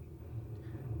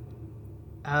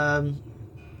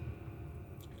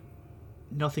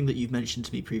 Nothing that you've mentioned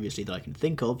to me previously that I can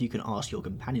think of. You can ask your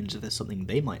companions if there's something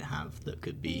they might have that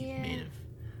could be Yeah. made of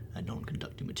a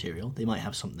non-conducting material. They might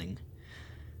have something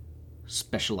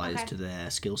specialised Okay. to their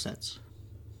skill sets.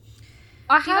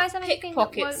 I Do you guys have have anything that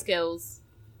pickpocket won't- skills.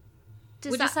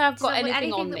 Does Would you say I've does got that-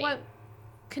 anything on that me? won't-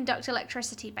 conduct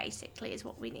electricity, basically, is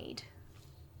what we need.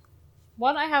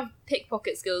 One, I have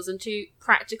pickpocket skills, and 2,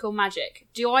 practical magic.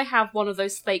 Do I have one of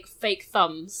those fake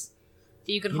thumbs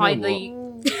that you can hide the...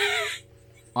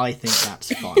 I think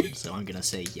that's fun, so I'm gonna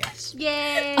say yes.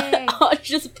 Yay! Arch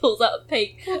just pulls out a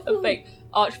fake.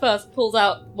 Arch first pulls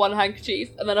out one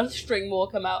handkerchief, and then a string more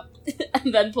come out,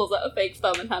 and then pulls out a fake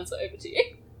thumb and hands it over to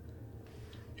you.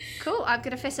 Cool, I'm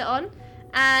going to fit it on,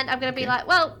 and I'm going to be like,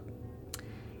 well,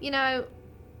 no,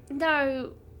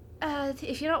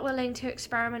 if you're not willing to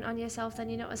experiment on yourself, then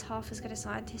you're not as half as good a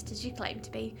scientist as you claim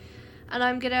to be. And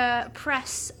I'm going to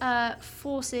press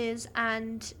forces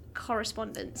and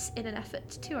correspondence in an effort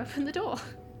to open the door.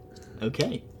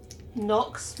 Okay.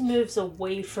 Nox moves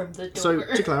away from the door.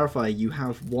 So, to clarify, you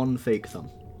have one fake thumb.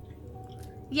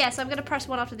 Yes, I'm going to press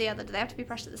one after the other. Do they have to be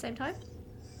pressed at the same time?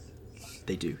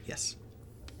 They do, yes.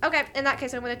 Okay, in that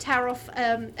case, I'm going to tear off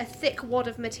a thick wad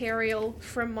of material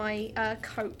from my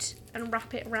coat and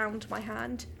wrap it round my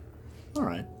hand.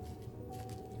 Alright.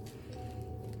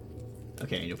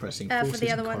 Okay, and you're pressing for forces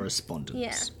the other and one. correspondence.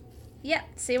 Yeah. Yeah,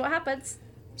 see what happens.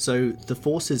 So, the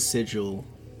forces sigil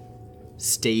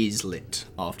stays lit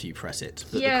after you press it,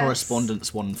 but Yes. the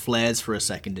correspondence one flares for a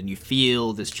second and you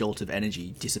feel this jolt of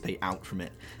energy dissipate out from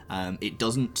it. It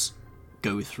doesn't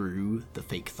go through the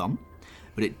fake thumb,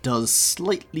 but it does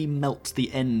slightly melt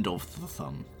the end of the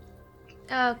thumb.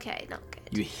 Okay, not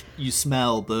good. You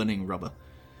smell burning rubber,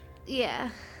 Yeah.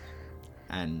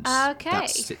 and Okay.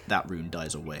 that rune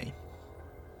dies away.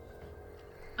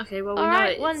 Okay, well, we know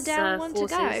Alright, it's one down, one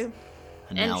forces. to go.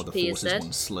 And now the Entropy is forces dead.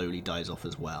 one slowly dies off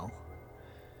as well.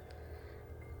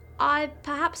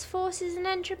 Perhaps forces and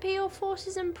entropy or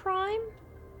forces and prime?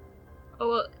 Oh,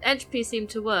 well, entropy seemed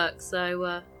to work,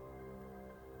 so,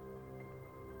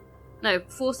 No,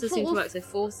 forces seem to work, so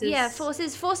forces... Yeah,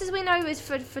 forces. Forces we know is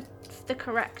for the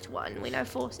correct one. We know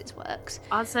forces works.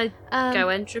 I'd say go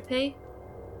entropy.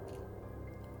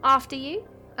 After you,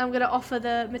 I'm going to offer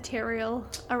the material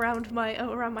around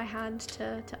my hand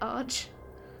to Arch.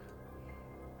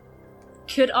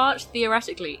 Could Arch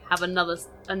theoretically have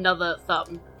another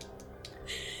thumb?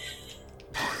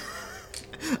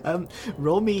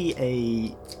 Roll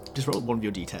me just roll one of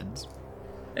your d10s.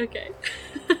 Okay.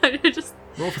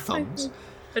 Roll for thumbs.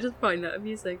 I just find that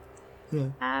amusing.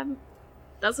 Yeah.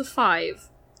 That's a 5.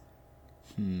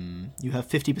 You have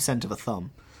 50% of a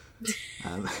thumb.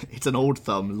 It's an old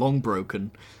thumb, long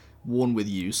broken, worn with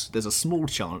use. There's a small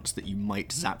chance that you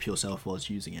might zap yourself whilst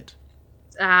using it.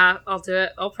 I'll do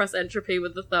it. I'll press entropy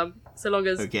with the thumb, so long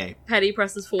as Okay. Penny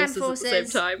presses forces, And forces. at the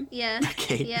same time. Yeah.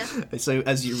 Okay. Yeah. So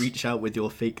as you reach out with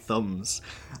your fake thumbs,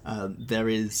 there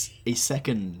is a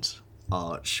second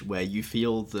arch where you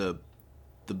feel the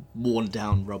worn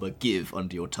down rubber give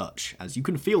under your touch, as you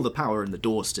can feel the power in the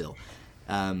door still,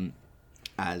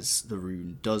 as the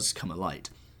rune does come alight.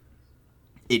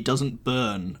 It doesn't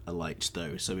burn a light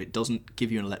though, so it doesn't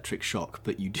give you an electric shock,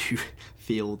 but you do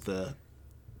feel the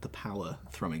power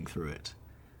thrumming through it.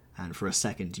 And for a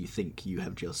second you think you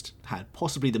have just had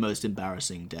possibly the most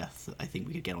embarrassing death that I think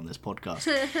we could get on this podcast.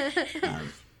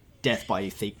 Death by a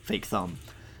fake thumb.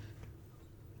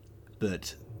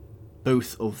 But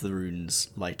both of the runes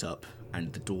light up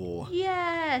and the door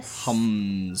Yes.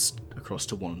 hums across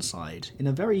to one side in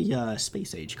a very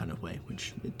space age kind of way,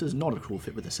 which it does not at all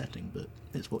fit with the setting, but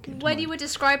it's what came to When mind. you were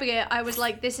describing it, I was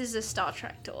like, this is a Star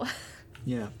Trek door.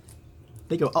 Yeah.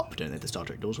 They go up, don't they, the Star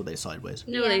Trek doors, or are they sideways?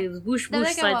 No, Yeah. they whoosh No,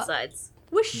 whoosh they go sides.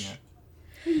 Whoosh.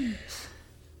 Yeah.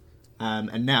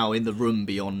 And now, in the room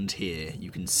beyond here,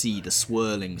 you can see the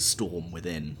swirling storm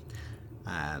within.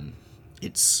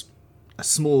 It's a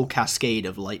small cascade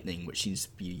of lightning which seems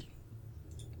to be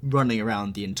running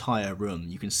around the entire room.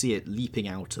 You can see it leaping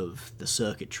out of the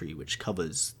circuitry which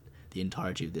covers the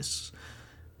entirety of this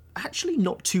actually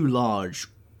not too large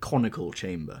conical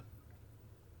chamber.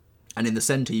 And in the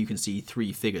centre you can see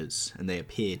 3 figures, and they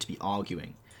appear to be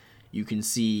arguing. You can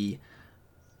see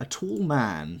a tall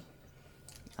man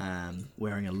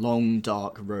wearing a long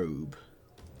dark robe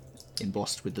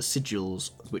embossed with the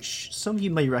sigils, which some of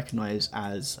you may recognise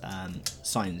as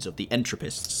signs of the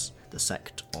Entropists, the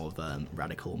sect of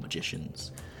radical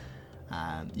magicians.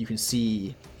 You can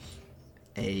see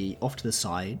off to the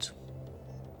side,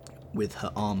 with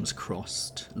her arms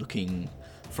crossed, looking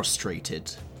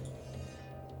frustrated,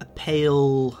 a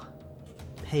pale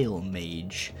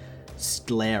mage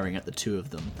glaring at the two of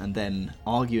them, and then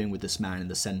arguing with this man in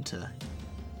the centre.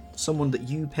 Someone that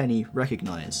you, Penny,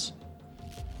 recognise.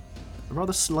 A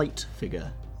rather slight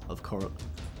figure of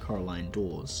Coraline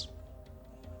Dawes.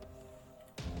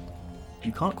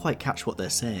 You can't quite catch what they're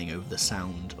saying over the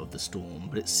sound of the storm,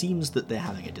 but it seems that they're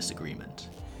having a disagreement.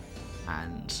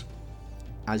 And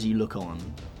as you look on,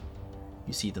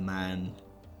 you see the man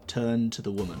turn to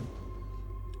the woman,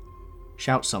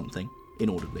 shout something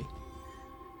inaudibly,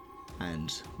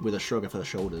 and with a shrug of her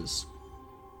shoulders,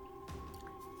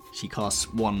 she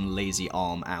casts one lazy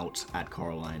arm out at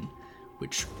Coraline,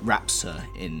 which wraps her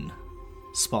in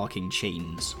sparking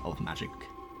chains of magic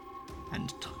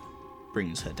and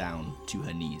brings her down to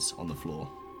her knees on the floor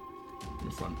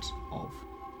in front of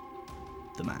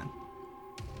the man.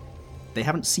 They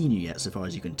haven't seen you yet, so far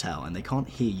as you can tell, and they can't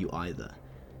hear you either.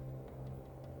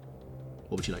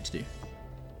 What would you like to do?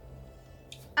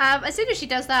 As soon as she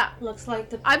does that, Looks like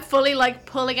the I'm fully like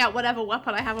pulling out whatever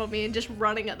weapon I have on me and just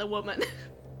running at the woman.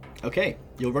 Okay,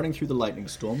 you're running through the lightning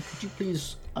storm. Could you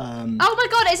please, Oh my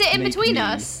god, is it in make between me-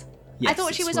 us? Yes, I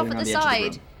thought she it's was off swirling at the around edge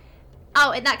of side. room.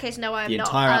 Oh, in that case, no, I am The not.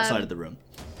 entire outside of the room.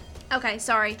 Okay,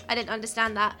 sorry, I didn't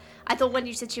understand that. I thought when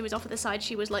you said she was off at the side,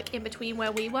 she was like in between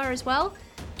where we were as well.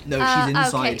 No, she's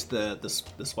inside okay.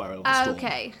 the spiral of the storm,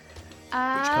 Okay. which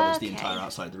covers the entire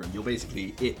outside of the room. You're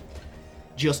basically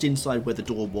just inside where the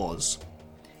door was.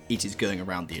 It is going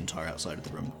around the entire outside of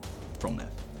the room from there.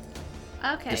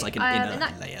 Okay. It's like an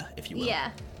inner layer, if you will. Yeah.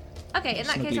 Okay, in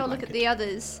that Snuggly case, I'll look at blanket. the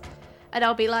others, and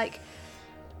I'll be like,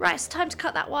 right, it's time to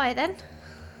cut that wire then.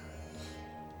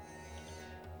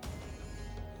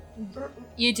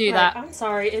 You do Right, that. I'm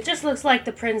sorry. It just looks like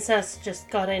the princess just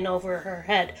got in over her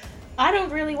head. I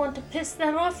don't really want to piss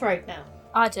them off right now.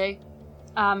 I do.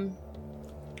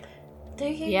 Do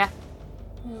you? Yeah.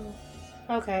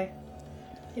 Okay.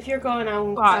 If you're going,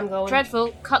 I'm Right. going.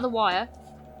 Dreadful, cut the wire.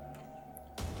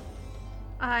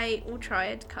 I will try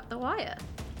and cut the wire.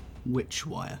 Which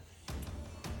wire?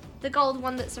 The gold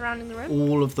one that's surrounding the room.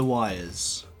 All of the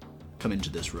wires come into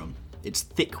this room. It's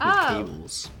thick with Oh.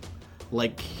 cables.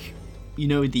 Like, you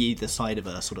know the side of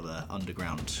a sort of a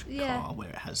underground Yeah. car where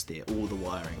it has all the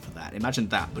wiring for that. Imagine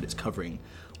that, but it's covering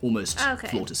almost Okay.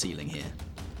 floor to ceiling here.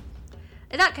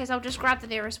 In that case, I'll just grab the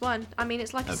nearest one. I mean,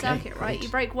 it's like a Okay, circuit, right? great. You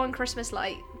break one Christmas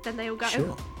light, then they all go.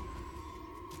 Sure.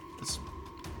 That's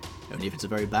only if it's a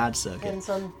very bad circuit. Depends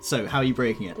on So, how are you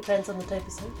breaking it? the type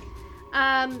of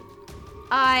circuit.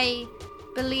 I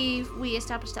believe we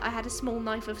established that I had a small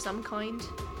knife of some kind. See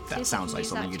That if sounds I like can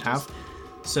something use you'd that to have.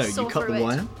 So, you saw cut through the it.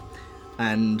 wire,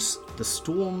 and the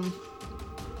storm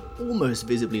almost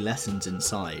visibly lessens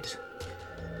inside.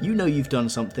 You know you've done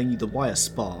something. The wire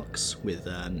sparks with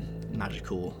little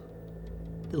magical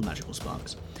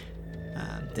sparks.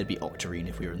 There'd be octarine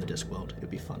if we were in the disc world. It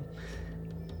would be fun.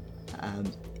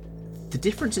 The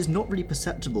difference is not really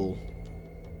perceptible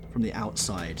from the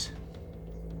outside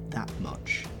that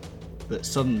much. But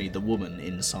suddenly the woman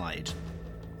inside,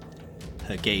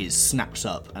 her gaze snaps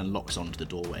up and locks onto the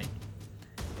doorway.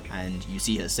 And you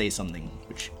see her say something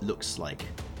which looks like,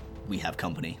 "We have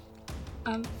company."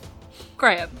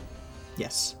 Graham,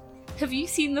 Yes. have you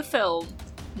seen the film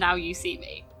Now You See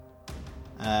Me?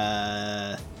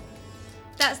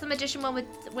 That's the magician one with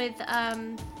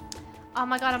oh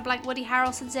my god, I'm blank. Woody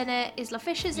Harrelson's in it. Isla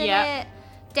Fisher's in Yeah. it.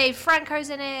 Dave Franco's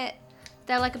in it.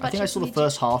 They're like a bunch I think I of saw the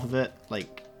first half of it,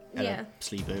 like, at Yeah. a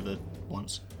sleepover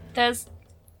once. There's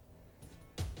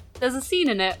a scene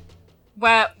in it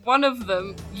where one of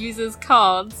them uses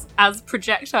cards as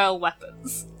projectile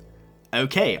weapons.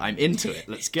 Okay, I'm into it.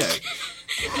 Let's go.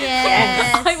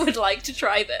 Yeah. I would like to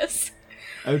try this.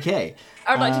 Okay.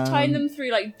 I would like to time them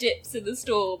through like dips in the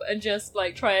storm and just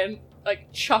like try and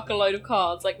like chuck a load of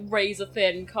cards, like razor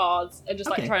thin cards, and just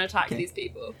like Okay, try and attack okay. these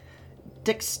people.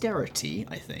 Dexterity,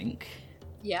 I think.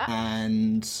 Yeah.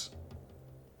 And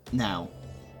now,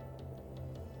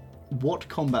 what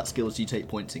combat skills do you take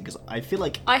points in? Because I feel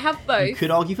like I have you both.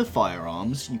 could argue for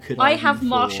firearms. You could. I argue have for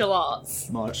martial arts.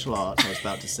 Martial arts. I was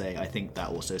about to say. I think that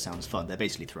also sounds fun. They're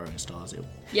basically throwing stars.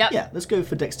 Yep. Yeah. Let's go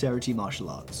for dexterity martial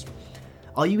arts.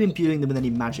 Are you imbuing them with any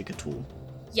magic at all?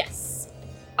 Yes.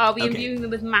 I'll be Okay. imbuing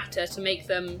them with matter to make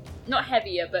them not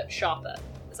heavier but sharper,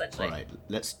 essentially. All right.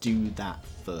 Let's do that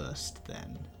first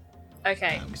then.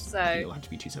 Okay. 'Cause I think So it'll have to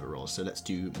be two separate rolls. So let's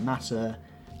do matter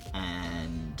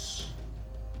and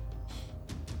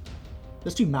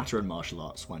let's do matter and martial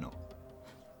arts. Why not?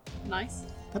 nice.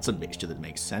 That's a mixture that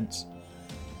makes sense.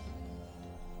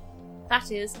 That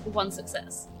is one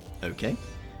success. Okay.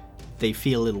 They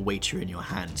feel a little weightier in your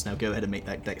hands. Now go ahead and make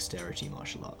that dexterity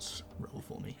martial arts roll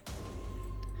for me.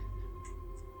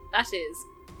 That is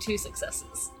two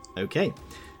successes. Okay.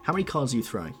 How many cards are you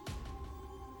throwing?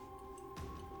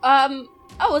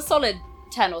 Oh, a solid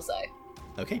 10 or so.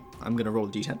 Okay, I'm going to roll a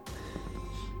d10.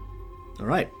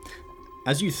 Alright.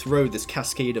 As you throw this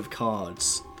cascade of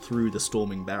cards through the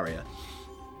storming barrier,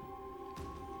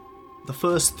 the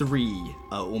first three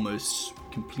are almost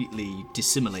completely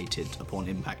dissimilated upon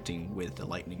impacting with the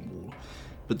lightning wall.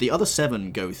 but the other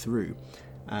 7 go through.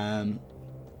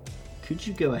 Could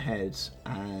you go ahead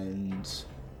and...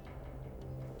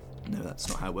 No, that's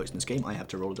not how it works in this game. I have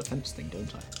to roll a defense thing, don't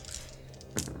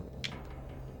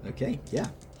I? Okay, yeah.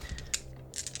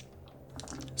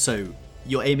 So,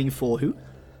 you're aiming for who?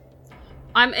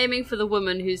 I'm aiming for the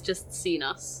woman who's just seen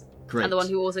us. Great. And the one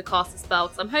who also cast the spell.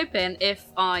 Because I'm hoping if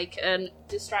I can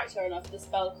distract her enough, the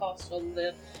spell cast on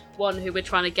the one who we're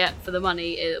trying to get for the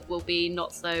money, it will be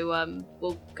not so,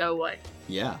 will go away.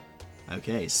 Yeah.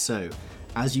 Okay, so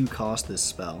as you cast this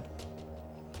spell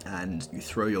and you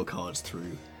throw your cards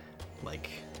through like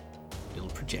little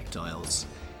projectiles,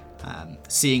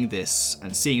 seeing this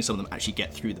and seeing some of them actually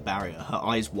get through the barrier, her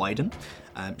eyes widen.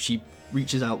 She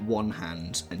reaches out one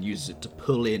hand and uses it to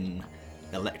pull in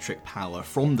electric power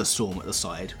from the storm at the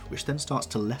side, which then starts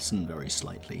to lessen very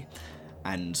slightly,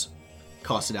 and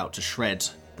cast it out to shred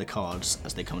the cards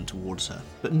as they come towards her,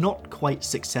 but not quite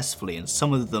successfully, and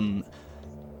some of them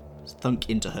thunk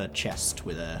into her chest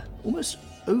with a almost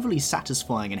overly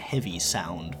satisfying and heavy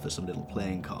sound for some little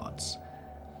playing cards,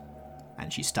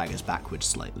 and she staggers backwards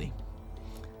slightly.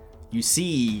 You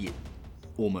see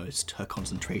almost her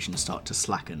concentration start to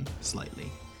slacken slightly,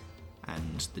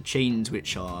 and the chains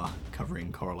which are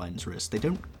covering Coraline's wrist, they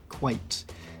don't quite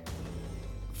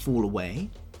fall away,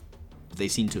 but they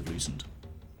seem to have loosened.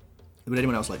 Would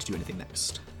anyone else like to do anything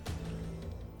next?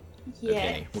 Yes.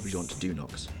 Okay, what would you want to do,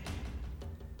 Nox?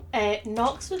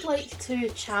 Nox would like to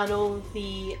channel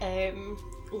the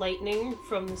lightning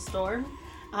from the storm.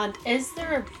 And is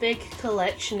there a big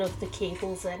collection of the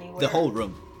cables anywhere? The whole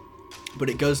room. But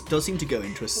it does seem to go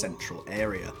into a central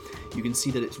area. You can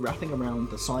see that it's wrapping around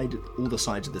all the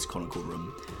sides of this conical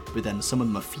room, but then some of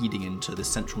them are feeding into this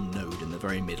central node in the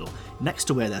very middle, next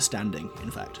to where they're standing,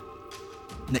 in fact.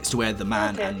 Next to where the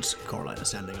man and Coraline are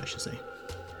standing, I should say.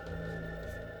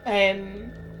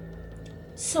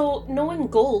 So, knowing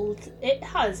gold, it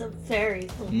has a very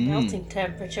low melting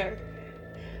temperature.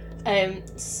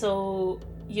 So,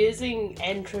 using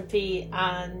entropy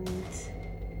and...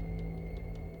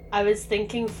 I was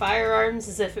thinking firearms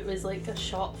as if it was like a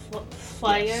shot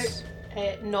flying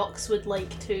out. Nox would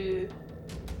like to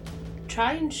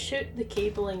try and shoot the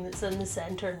cabling that's in the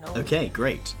centre node. Okay,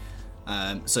 great.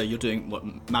 So you're doing,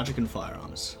 what, magic and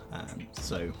firearms.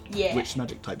 Yeah. Which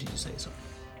magic type did you say, sorry?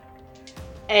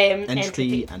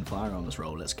 Entropy and firearms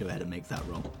roll. Let's go ahead and make that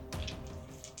roll.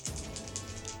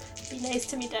 Be nice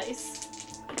to me, dice.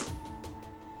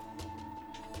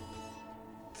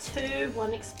 2,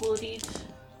 1 exploded.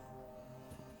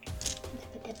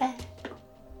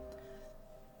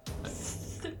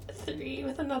 3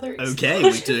 with another explosion. Okay,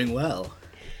 we're doing well.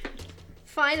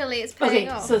 Finally, it's paying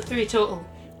off. So 3 total.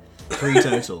 3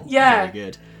 total. Yeah.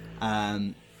 Very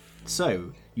good.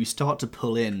 So you start to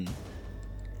pull in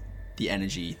the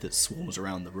energy that swarms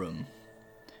around the room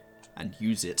and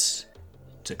use it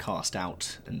to cast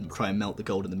out and try and melt the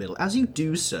gold in the middle. As you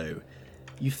do so,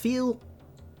 you feel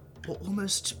what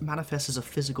almost manifests as a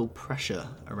physical pressure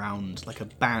around, like a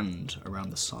band around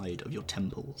the side of your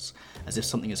temples, as if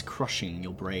something is crushing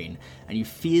your brain, and you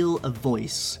feel a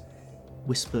voice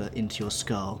whisper into your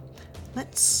skull,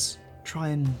 "Let's try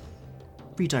and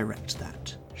redirect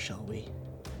that, shall we?"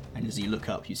 And as you look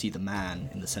up, you see the man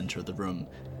in the centre of the room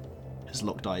has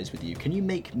locked eyes with you. Can you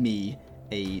make me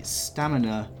a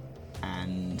stamina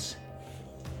and...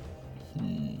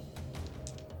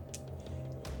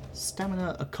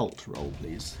 Stamina occult roll,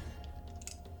 please.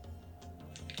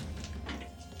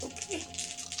 Okay.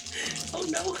 Oh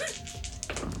no.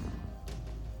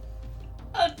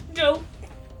 No.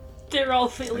 They're all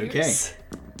failures. Okay.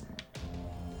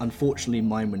 Unfortunately,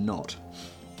 mine were not.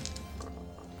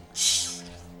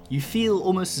 You feel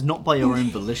almost not by your own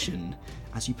volition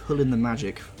as you pull in the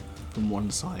magic from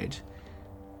one side.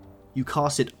 You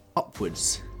cast it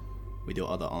upwards with your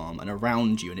other arm and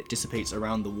around you, and it dissipates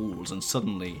around the walls, and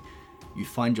suddenly you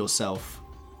find yourself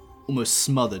almost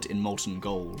smothered in molten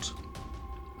gold.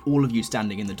 All of you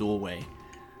standing in the doorway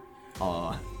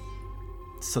are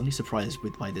suddenly surprised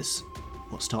by this,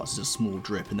 what starts as a small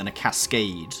drip and then a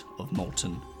cascade of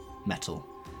molten metal.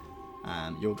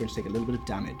 You're going to take a little bit of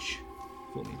damage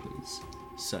for me, please.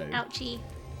 So, Ouchie.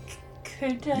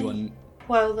 Could I...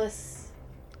 Well, this...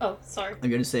 Oh, sorry. I'm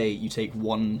going to say you take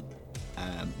 1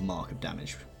 mark of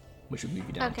damage, which would move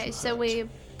you down. Okay, to so hurt. we're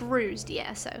bruised,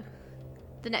 yeah, so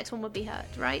the next one would be hurt,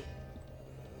 right?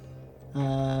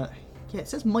 Yeah, it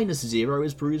says -0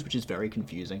 is bruised, which is very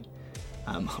confusing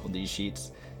on these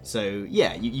sheets. So,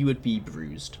 yeah, you would be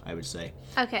bruised, I would say.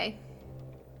 Okay.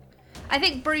 I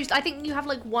think bruised, I think you have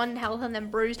like 1 health and then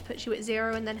bruised puts you at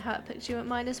 0 and then hurt puts you at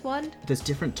 -1. There's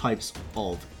different types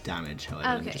of damage, however.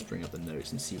 Let me Okay. just bring up the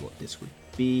notes and see what this would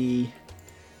be...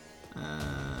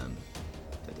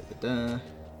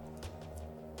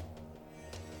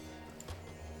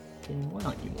 Game, why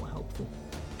aren't you more helpful?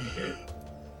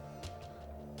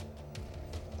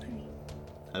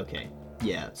 Okay,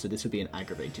 yeah, so this would be an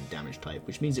aggravated damage type,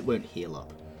 which means it won't heal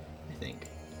up, I think.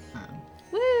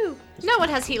 Woo! No one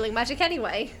has healing magic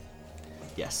anyway.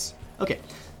 Yes. Okay.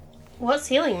 What's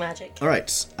healing magic?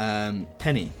 Alright,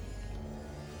 Penny.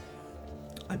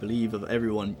 I believe of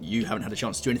everyone, you haven't had a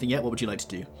chance to do anything yet. What would you like to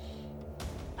do?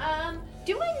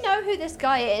 Do I know who this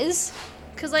guy is?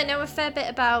 Because I know a fair bit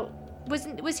about...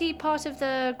 Was he part of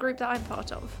the group that I'm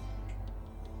part of?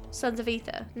 Sons of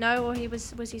Ether? No, or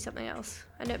was he something else?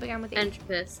 I know it began with E.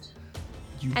 Entropist.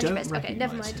 You Entropist, don't okay, recognize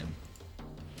never mind.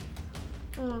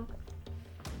 him.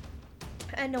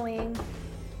 Annoying.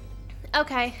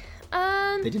 Okay.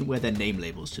 They didn't wear their name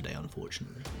labels today,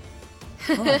 unfortunately.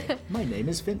 Hi, my name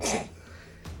is Vincent.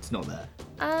 It's not there.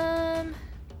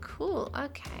 Cool.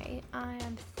 Okay, I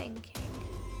am thinking.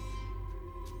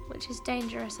 Which is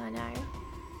dangerous, I know.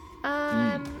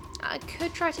 I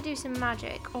could try to do some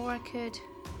magic, or I could...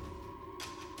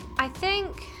 I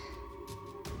think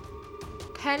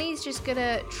Penny's just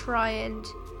gonna try and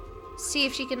see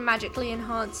if she can magically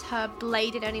enhance her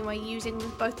blade in any way using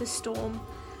both the storm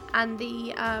and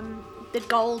the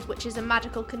gold, which is a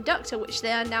magical conductor, which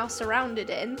they are now surrounded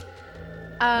in.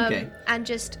 Okay. And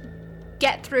just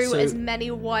get through So- as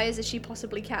many wires as she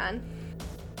possibly can.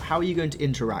 How are you going to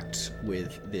interact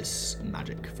with this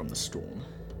magic from the storm?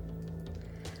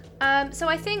 So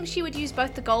I think she would use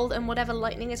both the gold and whatever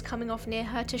lightning is coming off near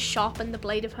her to sharpen the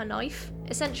blade of her knife,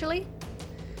 essentially.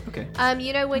 Okay.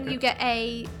 You know when Okay. you get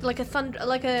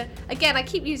again, I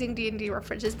keep using D&D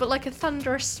references, but like a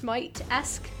thunderous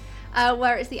smite-esque,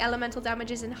 where it's the elemental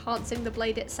damages enhancing the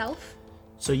blade itself.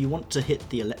 So you want to hit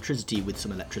the electricity with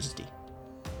some electricity?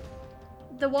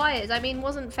 The wires, I mean,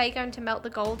 wasn't Faye going to melt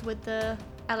the gold with the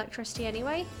electricity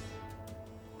anyway?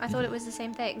 I thought it was the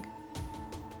same thing.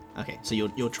 Okay, so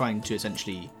you're trying to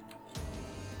essentially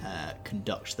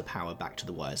conduct the power back to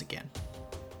the wires again.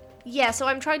 Yeah, so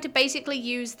I'm trying to basically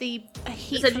use the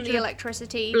heat So from you the just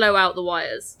electricity. Blow out the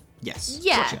wires. Yes.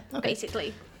 Yeah, Gotcha. Okay.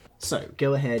 basically. So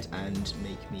go ahead and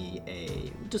make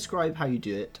me describe how you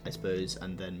do it, I suppose,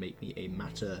 and then make me a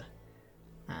matter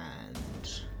and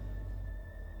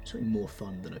something more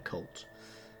fun than a cult.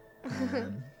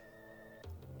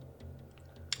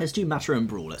 Let's do matter and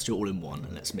brawl. Let's do it all in one,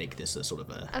 and let's make this a sort of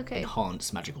a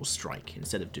enhanced magical strike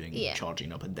instead of doing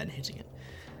charging up and then hitting it.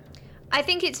 I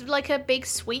think it's like a big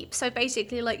sweep, so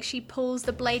basically like she pulls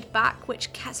the blade back, which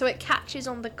so it catches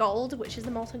on the gold, which is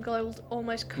the molten gold,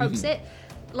 almost coats it,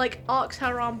 like arcs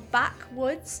her arm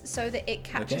backwards so that it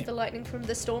catches the lightning from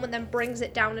the storm and then brings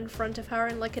it down in front of her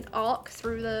in like an arc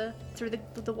through the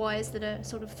wires that are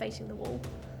sort of facing the wall.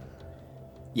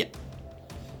 Yeah.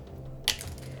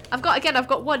 I've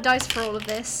got one dice for all of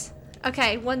this.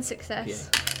 Okay, one success.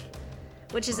 Yeah.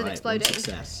 Which is an Alright, exploding. one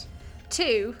success.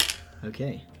 2,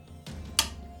 Okay.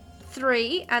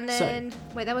 3, and then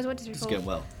wait, that was 1, 2, 3, It's 4. going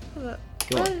well.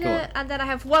 Go on, go on. And then I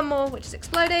have one more, which is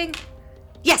exploding.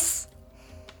 Yes!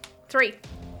 3.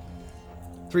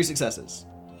 3 successes.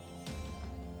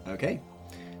 Okay.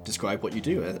 Describe what you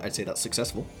do. I'd say that's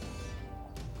successful.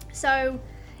 So,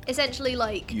 essentially,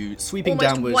 like... You sweeping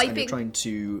almost downwards and you're wiping- trying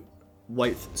to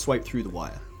swipe through the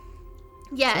wire.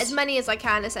 Yeah, Yes. as many as I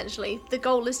can, essentially. The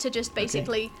goal is to just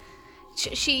basically...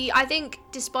 I think,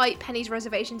 despite Penny's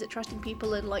reservations at trusting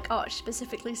people and, like, Arch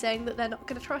specifically saying that they're not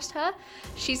going to trust her,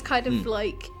 she's kind of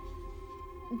like...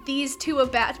 These two are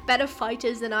better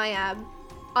fighters than I am.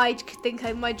 I think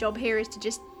my job here is to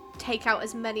just take out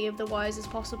as many of the wires as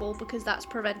possible because that's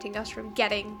preventing us from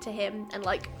getting to him and,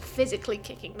 like, physically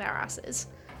kicking their asses.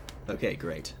 Okay,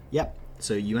 great. Yep.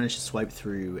 So you managed to swipe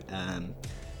through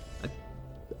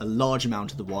a large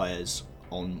amount of the wires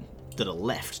that are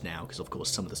left now, because of course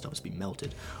some of the stuff has been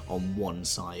melted, on one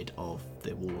side of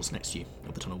the walls next to you,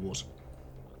 of the tunnel walls.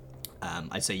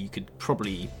 I'd say you could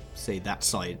probably say that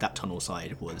tunnel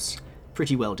side was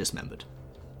pretty well dismembered.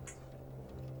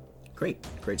 Great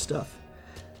stuff.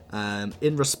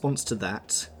 In response to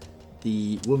that,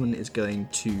 the woman is going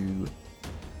to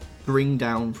bring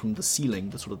down from the ceiling,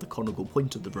 the sort of the conical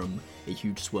point of the room, a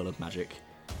huge swirl of magic,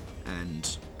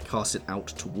 and cast it out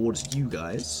towards you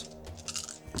guys.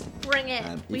 Bring it.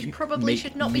 If We you probably make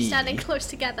should not be me- standing close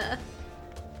together.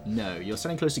 No, you're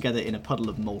standing close together in a puddle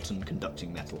of molten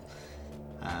conducting metal.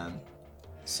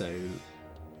 So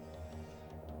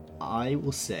I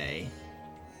will say,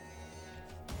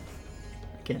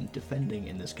 again, defending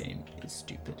in this game is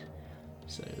stupid.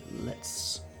 So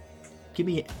let's give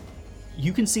me.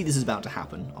 You can see this is about to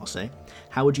happen. I'll say.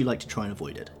 How would you like to try and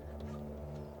avoid it?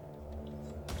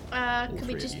 Can we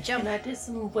three of just you. jump? Can I do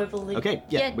some wibbling? Okay,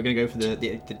 yeah, Yeah. we're going to go for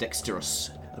the dexterous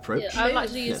approach. Yeah, I'd like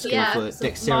to use Let's some, go for some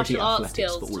dexterity martial arts athletics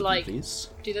skills for all to of you, like please.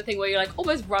 do the thing where you like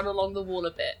almost run along the wall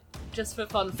a bit, just for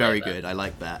fun. Very flavour. good, I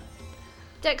like that.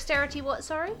 Dexterity, what,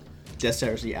 sorry?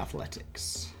 Dexterity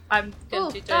athletics. I'm going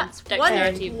Oh, to do that's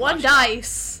dexterity. one martial-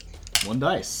 dice. 1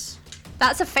 dice.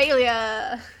 That's a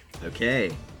failure.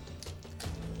 Okay.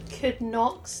 Could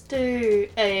Nox do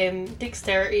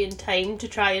dexterity and time to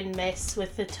try and mess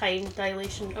with the time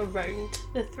dilation around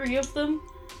the three of them?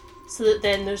 So that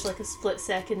then there's like a split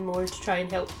second more to try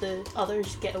and help the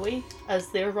others get away as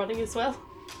they're running as well?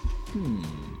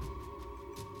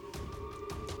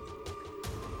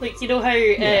 Like, you know how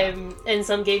in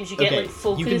some games you get like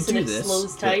you can focus and do it this,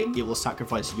 slows but time? it will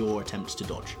sacrifice your attempts to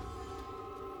dodge.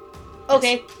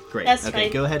 Okay, Great. that's Okay,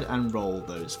 fine. go ahead and roll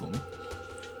those for me.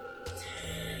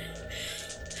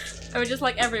 I would just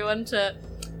like everyone to.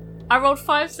 I rolled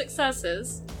 5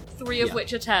 successes, 3 of Yeah.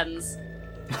 which are 10s.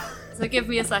 So give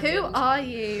me a second. Who are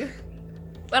you?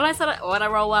 When I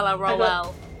roll well, I roll I got-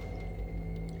 well.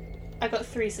 I got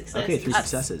 3 successes. Okay, 3 That's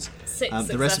successes. 6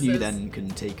 The rest of you successes. then can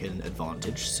take an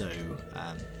advantage, so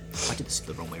I did this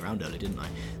the wrong way around earlier, didn't I?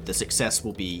 The success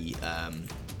will be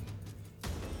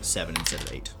 7 instead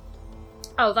of 8.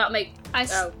 Oh, that makes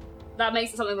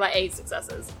it something like 8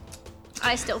 successes.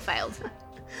 I still failed.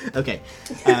 Okay,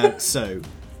 so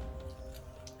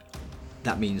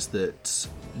that means that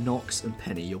Nox and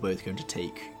Penny, you're both going to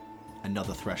take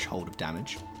another threshold of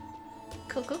damage,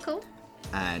 Cool.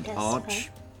 and Yes, Arch,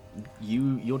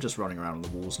 you're just running around on the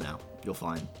walls now. You're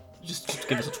fine. Just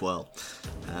give us a twirl.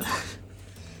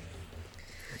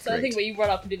 So I Great. think where you run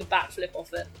up and do the backflip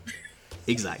off it.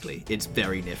 Exactly. It's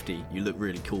very nifty. You look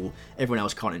really cool. Everyone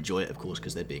else can't enjoy it, of course,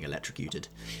 because they're being electrocuted.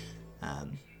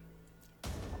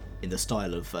 In the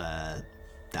style of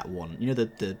that one, you know,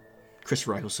 the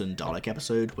Christopher Eccleston Dalek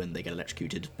episode when they get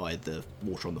electrocuted by the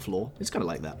water on the floor? It's kind of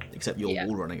like that, except you're Yeah.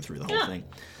 all running through the whole thing.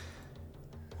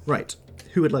 Right.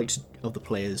 Who would like to, of the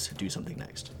players, do something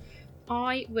next?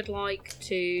 I would like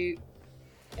to,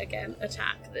 again,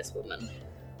 attack this woman.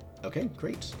 Okay,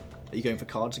 great. Are you going for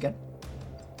cards again?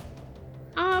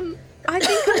 I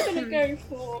think I'm gonna go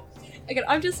for. Again,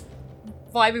 I'm just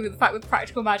vibing with the fact with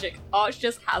practical magic, Arch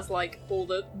just has like all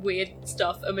the weird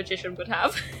stuff a magician would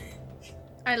have.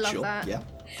 I love Sure, that. yeah.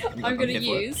 I'm gonna here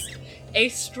for it. use a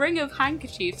string of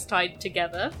handkerchiefs tied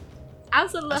together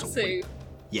as a lasso, whip.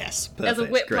 Yes, perfect. as a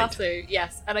whip great. lasso.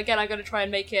 Yes, and again, I'm gonna try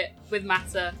and make it with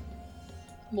matter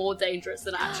more dangerous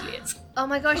than it actually is. Oh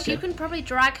my gosh, Okay. you can probably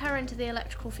drag her into the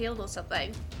electrical field or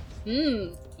something.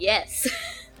 Yes.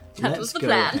 That Let's was the go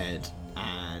plan. ahead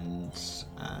and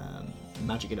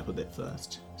magic it up a bit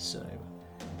first. So,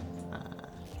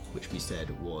 which we said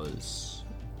was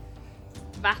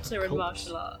Matter and Cool.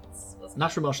 martial arts. wasn't it?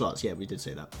 natural martial arts. Yeah, we did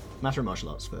say that. Matter and martial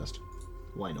arts first.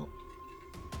 Why not?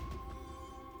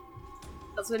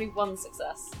 That's only 1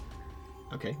 success.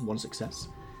 Okay, 1 success,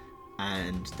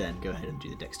 and then go ahead and do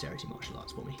the dexterity martial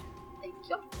arts for me. Thank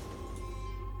you.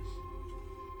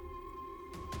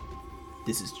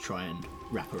 This is to try and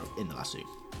wrap her up in the lasso.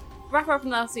 Wrap her up in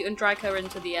the lasso and drag her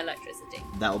into the electricity.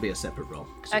 That will be a separate roll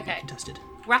because it'll be Okay. contested.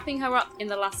 Wrapping her up in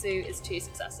the lasso is 2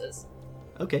 successes.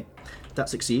 Okay, that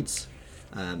succeeds.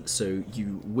 So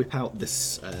you whip out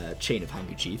this chain of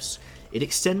handkerchiefs. It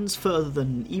extends further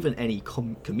than even any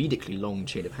comedically long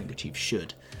chain of handkerchiefs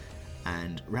should,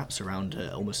 and wraps around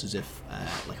her almost as if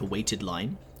like a weighted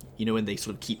line. You know when they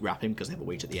sort of keep wrapping because they have a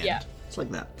weight at the end? Yeah. It's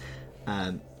like that.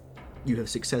 You have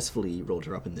successfully rolled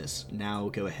her up in this. Now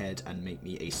go ahead and make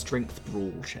me a strength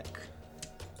brawl check.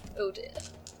 Oh dear.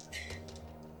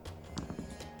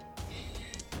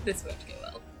 This won't go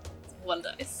well. 1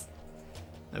 dice.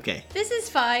 Okay, This is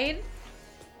fine.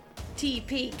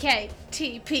 TPK.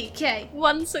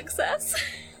 1 success.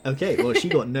 Okay, well, she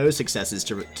got no successes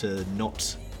to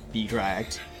not be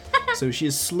dragged. So she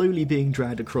is slowly being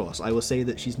dragged across. I will say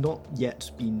that she's not yet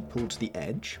been pulled to the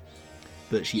edge,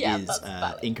 but she Yeah, is that's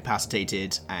valid.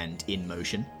 incapacitated and in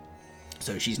motion.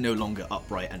 So she's no longer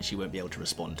upright and she won't be able to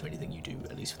respond to anything you do,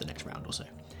 at least for the next round or so.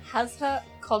 Has her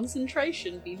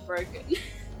concentration been broken?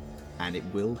 And it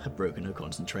will have broken her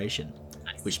concentration,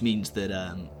 Nice. which means that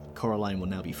Coraline will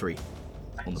now be free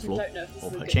on the I floor don't know if this of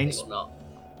is a her good chains. thing or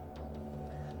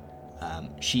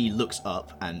not. She looks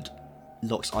up and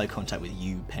locks eye contact with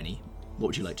you, Penny. What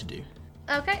would you like to do?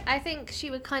 Okay, I think she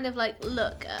would kind of like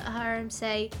look at her and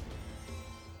say,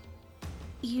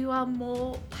 "You are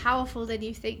more powerful than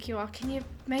you think you are. Can you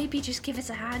maybe just give us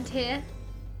a hand here?"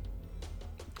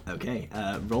 Okay,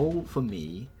 roll for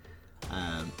me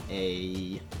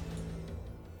a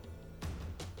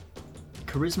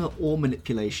charisma or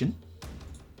manipulation.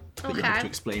 but you'll have Okay. to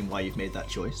explain why you've made that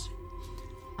choice.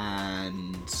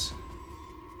 And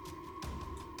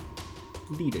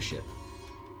leadership.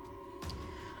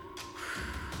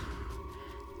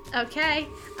 Okay.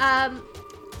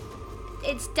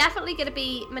 It's definitely going to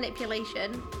be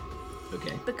manipulation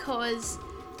Okay. because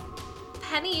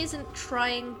Penny isn't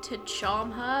trying to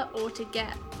charm her or to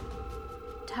get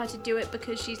her to do it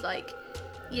because she's like,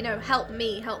 you know, help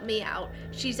me out.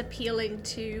 She's appealing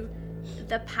to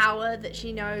the power that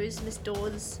she knows Miss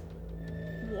Dawes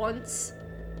wants,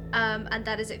 and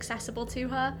that is accessible to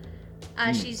her.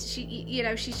 She's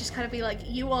just kind of be like,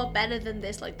 you are better than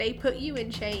this. Like, they put you in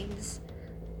chains.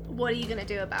 What are you gonna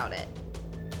do about it?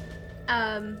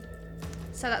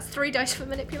 So that's 3 dice for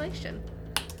manipulation,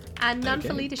 and none for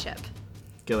Okay. leadership.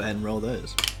 Go ahead and roll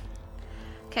those.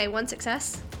 Okay, 1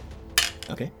 success,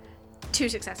 Okay. 2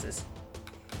 successes.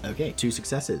 Okay, 2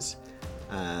 successes.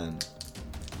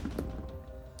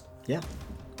 Yeah.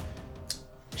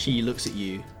 She looks at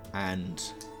you and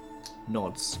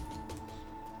nods.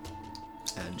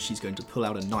 And she's going to pull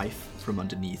out a knife from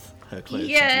underneath her clothes,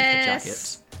 underneath her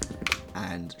jacket.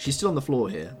 And she's still on the floor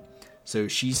here. So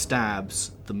she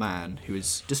stabs the man who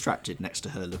is distracted next to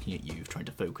her, looking at you, trying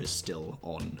to focus still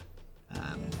on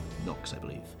Nox, I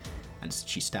believe. And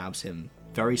she stabs him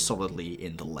very solidly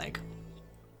in the leg.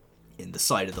 In the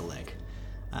side of the leg.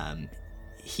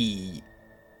 He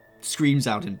screams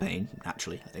out in pain,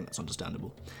 naturally. I think that's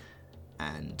understandable.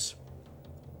 And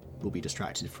will be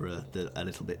distracted for a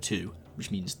little bit too,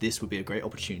 which means this would be a great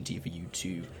opportunity for you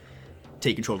to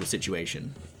take control of the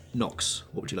situation. Nox,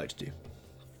 what would you like to do?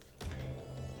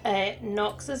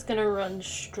 Nox is gonna run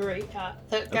straight at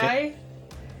that Okay.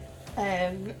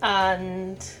 guy,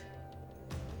 and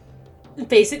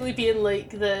basically being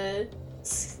like the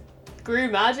screw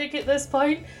magic at this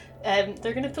point.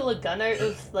 They're gonna pull a gun out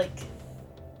of like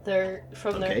their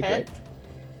Okay, hip, great.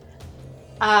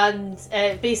 and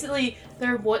basically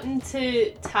they're wanting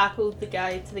to tackle the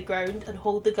guy to the ground and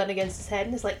hold the gun against his head,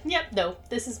 and it's like, yep, no,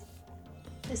 this is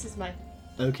mine.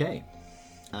 Okay.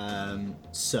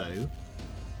 So,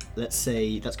 let's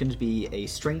say that's going to be a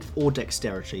strength or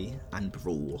dexterity and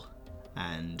brawl.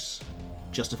 And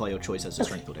justify your choice as a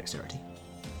strength or dexterity.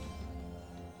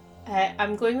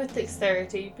 I'm going with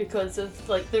dexterity because of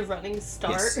like the running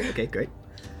start. Yes. Okay, great.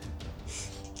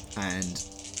 And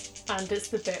It's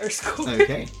the better score.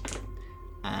 okay.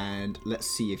 And let's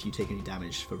see if you take any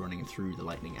damage for running through the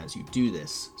lightning as you do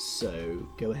this. So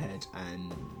go ahead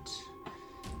and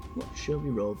what shall we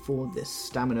roll for this?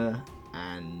 Stamina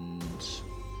and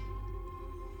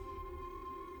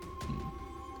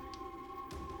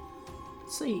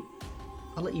let's see.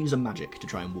 I'll let you use a magic to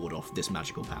try and ward off this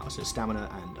magical power. So stamina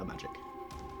and a magic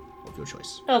of your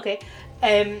choice. Okay.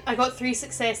 I got 3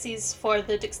 successes for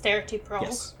the dexterity brawl.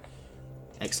 Yes.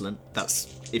 Excellent.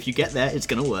 That's if you get there, it's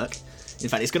gonna work. In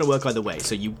fact, it's gonna work either way.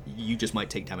 So you just might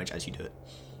take damage as you do it.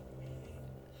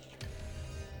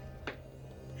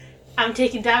 I'm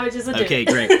taking damage as I do. Okay,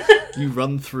 great. You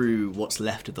run through what's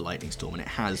left of the lightning storm, and it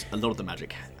has a lot of the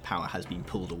magic power has been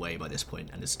pulled away by this point,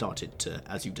 and has started to,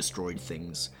 as you've destroyed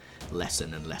things,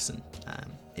 lessen and lessen.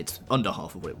 It's under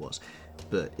half of what it was,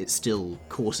 but it still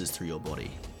courses through your body.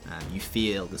 You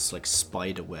feel this like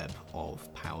spider web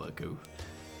of power go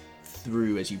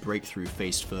through as you break through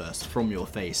face first, from your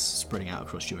face, spreading out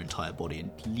across your entire body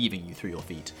and leaving you through your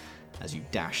feet as you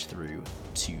dash through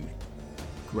to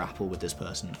grapple with this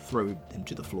person, throw him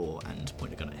to the floor, and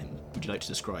point a gun at him. Would you like to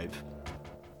describe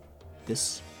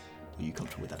this? Are you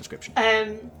comfortable with that description?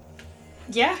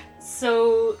 Yeah.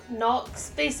 So Nox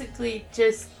basically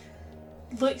just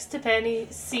looks to Penny,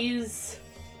 sees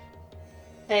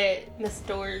Miss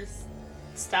Dawes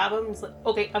stab him, is like,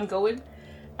 okay, I'm going,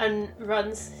 and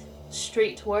runs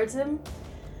straight towards him.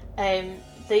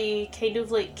 They kind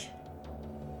of like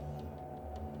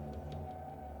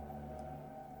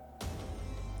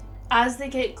as they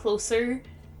get closer,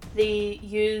 they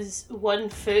use one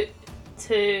foot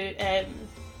to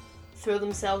throw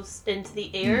themselves into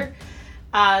the air,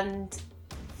 and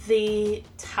they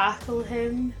tackle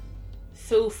him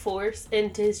full force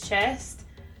into his chest,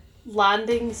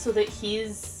 landing so that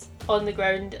he's on the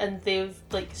ground and they've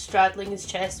like straddling his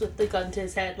chest with the gun to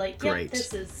his head. Like, Great. yep,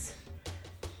 this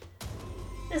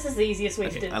is the easiest way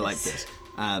to do Okay, this. I like this.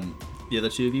 The other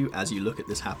two of you, as you look at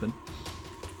this happen,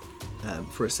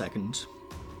 for a second,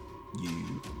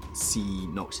 you see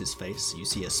Nox's face. You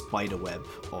see a spider web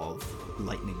of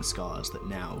lightning scars that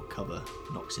now cover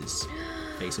Nox's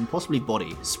face and possibly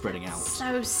body, spreading out.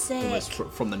 So sick. Almost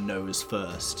from the nose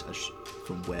first,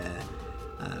 from where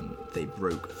they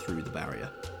broke through the barrier.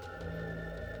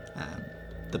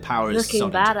 The power is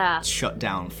Looking starting badass. to shut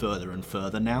down further and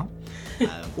further now.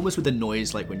 Almost with the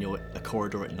noise like when you're at a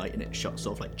corridor at night and it shuts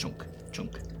off like chunk,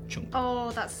 chunk, chunk.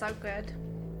 Oh, that's so good.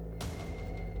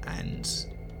 And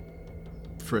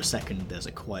for a second there's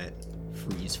a quiet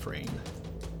freeze frame.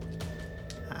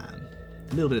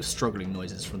 A little bit of struggling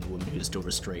noises from the woman who is still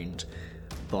restrained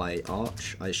by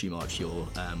Arch. I assume, Arch, you're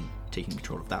taking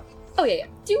control of that. Oh yeah.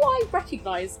 Do I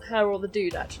recognise her or the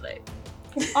dude actually?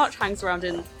 Arch hangs around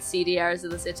in seedy areas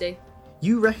of the city.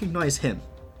 You recognise him.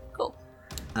 Cool.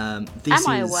 Am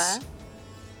I aware?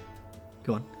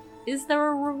 Go on. Is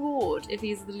there a reward if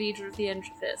he's the leader of the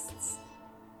Entropists?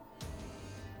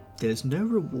 There's no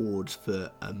reward for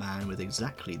a man with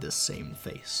exactly the same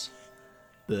face,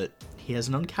 but he has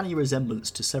an uncanny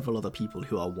resemblance to several other people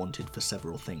who are wanted for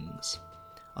several things,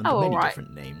 under many alright.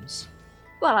 different names.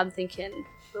 Well, I'm thinking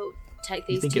we'll take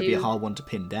these You think two. it'd be a hard one to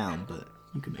pin down, but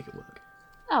you can make it work.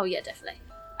 Oh yeah, definitely.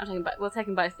 We're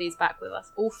taking both of these back with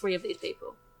us. All three of these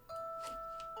people.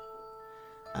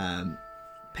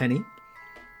 Penny,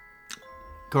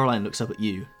 Coraline looks up at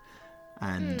you,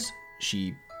 and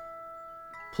she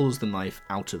pulls the knife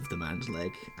out of the man's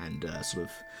leg and sort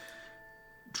of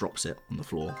drops it on the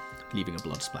floor, leaving a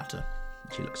blood splatter.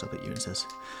 She looks up at you and says,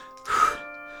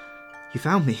 "You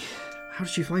found me. How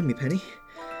did you find me, Penny?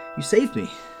 You saved me."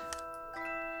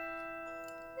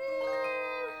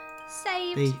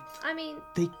 Saved. I mean,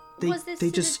 was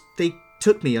this They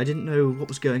took me. I didn't know what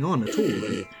was going on at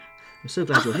all. I'm so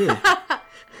glad you're here.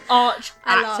 Arch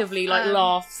I laugh, actively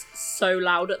laughs so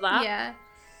loud at that. Yeah.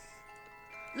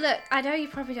 Look, I know you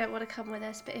probably don't want to come with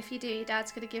us, but if you do, your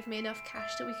dad's going to give me enough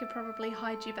cash that we could probably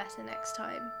hide you better next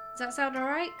time. Does that sound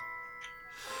alright?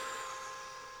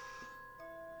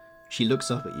 She looks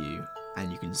up at you,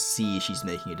 and you can see she's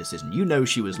making a decision. You know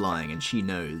she was lying, and she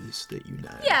knows that you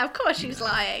know. Yeah, of course she's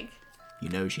lying. You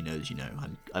know she knows you know.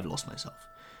 I've lost myself.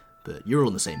 But you're all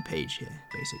on the same page here,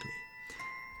 basically.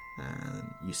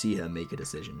 You see her make a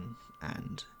decision,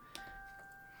 and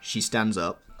she stands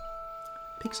up,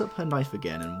 picks up her knife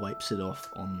again, and wipes it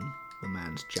off on the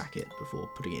man's jacket before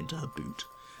putting it into her boot,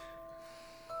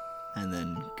 and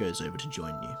then goes over to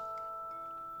join you.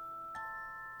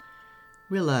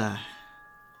 We'll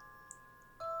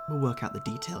work out the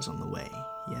details on the way,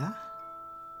 yeah?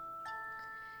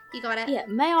 You got it? Yeah,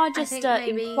 may I just think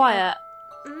maybe, inquire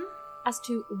as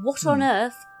to what on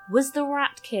earth was the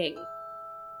Rat King?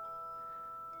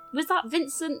 Was that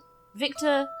Vincent,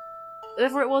 Victor,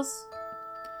 whoever it was?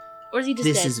 Or is he just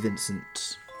This dead? is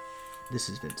Vincent. This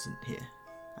is Vincent here.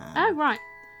 Oh, right.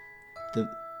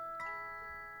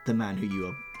 The man who you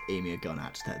are aiming a gun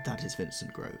at, that is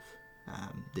Vincent Grove.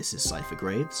 This is Cypher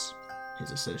Graves,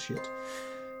 his associate.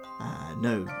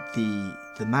 No,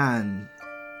 the man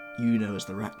you know as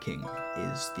the Rat King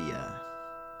is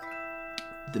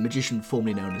the magician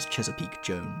formerly known as Chesapeake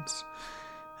Jones.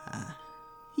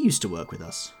 He used to work with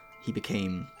us. He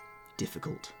became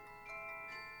difficult.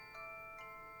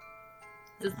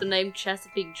 Does the name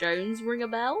Chesapeake Jones ring a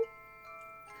bell?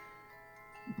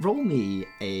 Roll me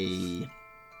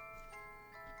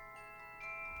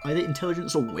either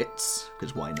intelligence or wits,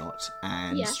 because why not,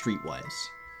 and Yeah. streetwise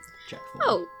check for me.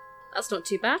 Oh, that's not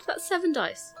too bad. That's 7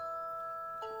 dice.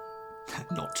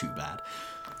 Not too bad.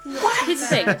 Here's the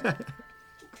thing.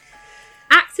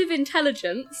 Active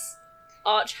intelligence,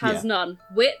 Arch has Yeah. none.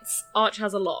 Wits, Arch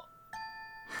has a lot.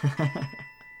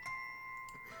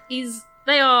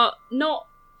 They are not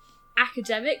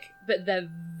academic, but they're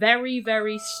very,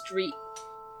 very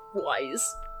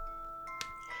street-wise.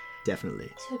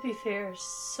 Definitely. To be fair,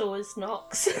 so is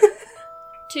Nox.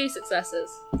 2 successes.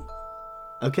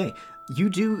 Okay,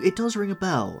 it does ring a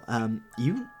bell.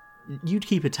 You'd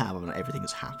keep a tab on everything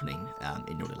that's happening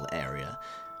in your little area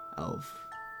of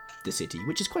the city,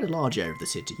 which is quite a large area of the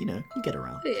city, you get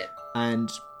around. Yeah.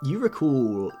 And you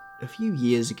recall a few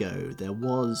years ago there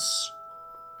was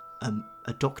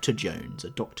a Dr. Jones,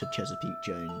 a Dr. Chesapeake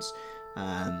Jones,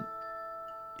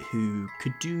 who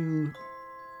could do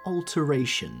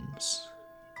alterations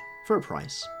for a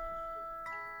price.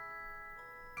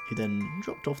 He then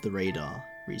dropped off the radar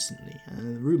recently.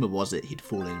 The rumour was that he'd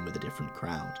fallen in with a different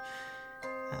crowd.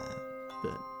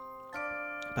 But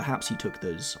perhaps he took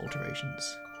those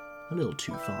alterations a little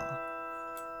too far.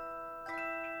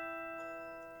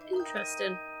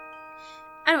 Interesting.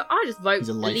 Anyway, I just vote He's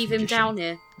a to life leave him magician. down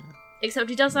here. Except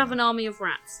he does have an army of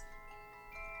rats.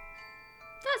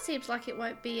 That seems like it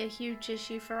won't be a huge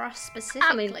issue for us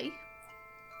specifically.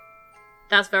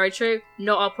 That's very true.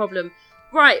 Not our problem.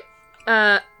 Right,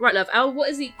 love. Al, what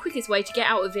is the quickest way to get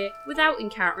out of here without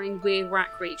encountering weird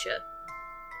rat creature?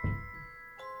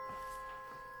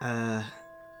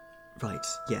 Right,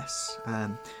 yes.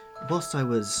 whilst I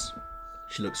was...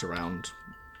 She looks around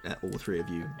at all three of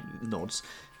you, nods.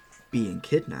 Being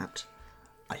kidnapped,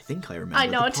 I think I remember I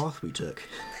nod. the path we took.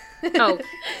 Oh,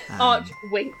 Arch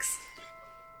winks.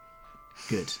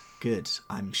 Good.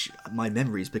 My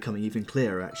memory's becoming even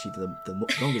clearer, actually, the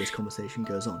longer this conversation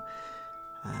goes on.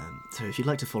 So if you'd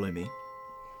like to follow me...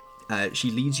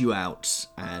 she leads you out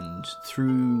and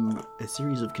through a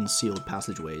series of concealed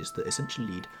passageways that essentially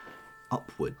lead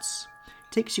upwards.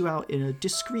 Takes you out in a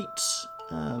discreet,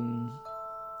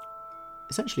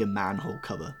 essentially a manhole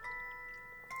cover,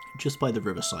 just by the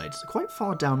riverside. It's quite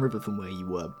far downriver from where you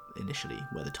were initially,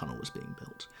 where the tunnel was being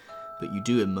built. But you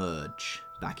do emerge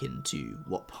back into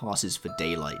what passes for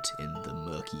daylight in the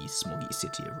murky, smoggy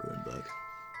city of Ruinberg.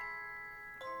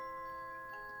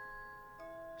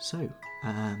 So,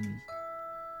 I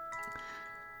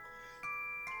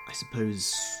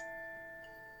suppose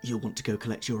you'll want to go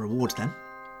collect your reward then?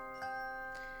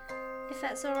 If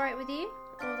that's alright with you.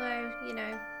 Although,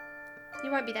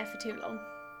 you won't be there for too long.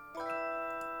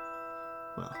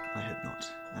 Well, I hope not.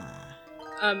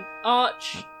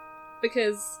 Arch,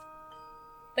 because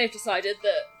they've decided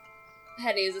that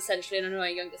Penny is essentially an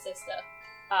annoying younger sister,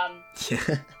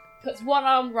 Yeah. puts one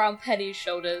arm around Penny's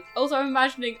shoulders. Also, I'm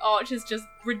imagining Arch is just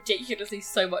ridiculously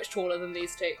so much taller than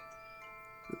these two.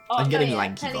 I'm getting yeah,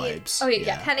 lanky Penny is- vibes. Oh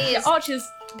yeah. Penny is Arch is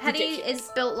Penny ridiculous. is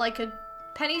built like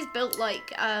Penny's built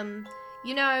like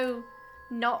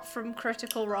not from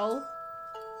Critical Role.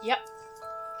 Yep.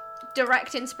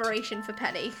 Direct inspiration for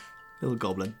Penny. Little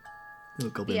goblin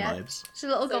Yeah. vibes. She's a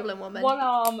little So, goblin woman. One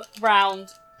arm round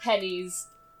Penny's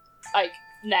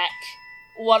neck.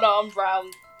 One arm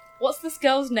round. What's this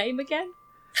girl's name again?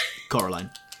 Coraline.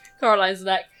 Coraline's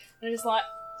neck. And it's like,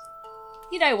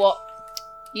 you know what?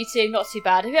 You two, not too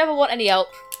bad. If you ever want any help,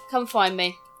 come find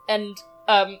me. And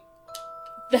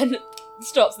then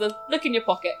stops them. Look in your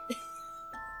pocket.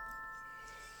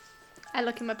 I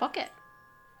look in my pocket.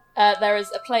 There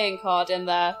is a playing card in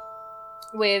there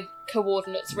with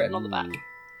coordinates written on the back. Ooh.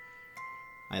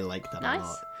 I like that Nice.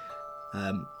 a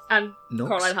lot. And Nox,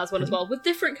 Coraline has one as Penny? well, with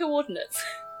different coordinates.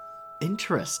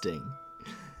 Interesting.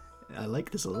 I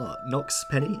like this a lot. Nox,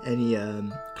 Penny, any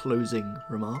closing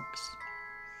remarks?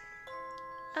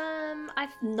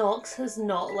 Nox has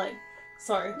not let...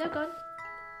 Sorry. No, go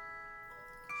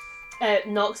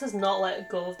on. Nox has not let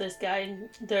go of this guy, and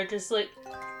they're just like...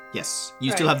 Yes,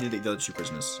 you still Right. have the other two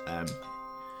prisoners.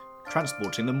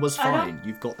 Transporting them was I don't- fine.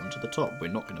 You've got them to the top. We're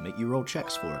not going to make you roll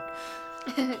checks for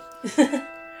it.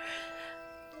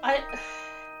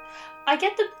 I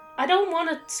get the... I don't want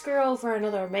to screw over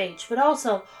another mage, but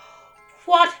also,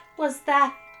 what was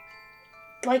that?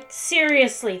 Like,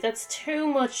 seriously, that's too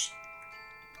much...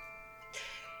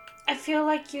 I feel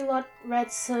like you lot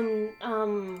read some,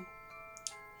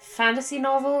 fantasy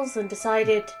novels and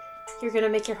decided you're gonna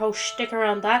make your whole shtick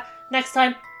around that. Next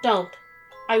time, don't.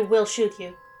 I will shoot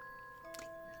you.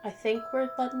 I think we're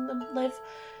letting them live.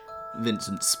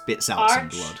 Vincent spits out some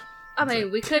Arch. blood. I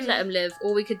mean, we could let them live,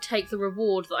 or we could take the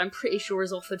reward that I'm pretty sure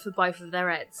is offered for both of their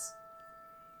heads.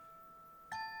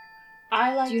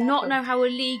 I like Do you that not one. know how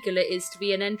illegal it is to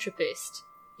be an entropist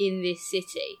in this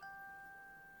city?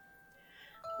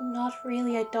 Not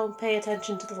really, I don't pay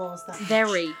attention to the laws that much.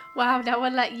 Very. Wow, now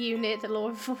I'll let you near the law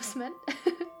enforcement.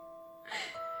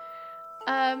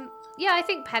 Yeah, I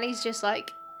think Penny's just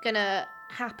like gonna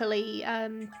happily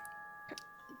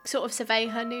sort of survey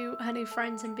her new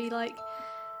friends and be like,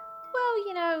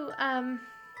 well,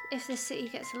 if this city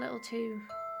gets a little too,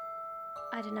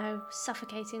 I don't know,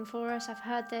 suffocating for us, I've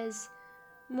heard there's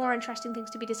more interesting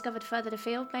things to be discovered further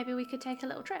afield. Maybe we could take a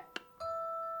little trip.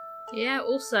 Yeah,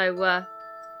 also,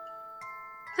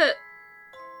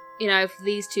 if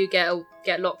these two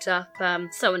get locked up,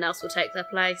 someone else will take their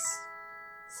place.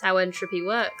 That's how entropy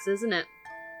works, isn't it?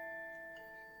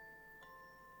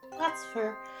 That's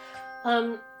fair.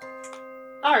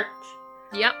 Arch,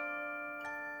 Yep.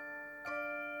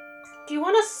 do you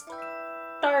want to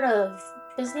start a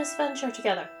business venture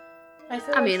together? I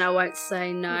feel I mean, I won't say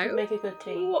we could no. make a good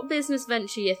team. What business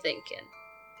venture you thinking?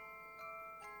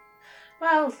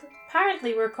 Well,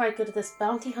 apparently we're quite good at this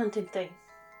bounty hunting thing.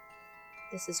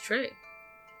 This is true.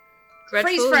 Dreadful,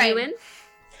 Freeze are you frame.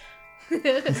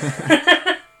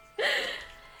 in?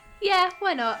 Yeah,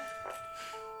 why not?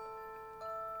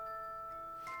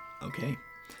 Okay.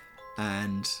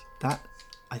 And that,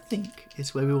 I think,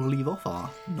 is where we will leave off our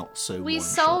not-so We one-shot.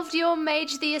 solved your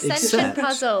Mage the Ascension Except-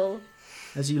 puzzle.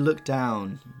 As you look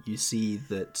down, you see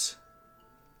that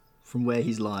from where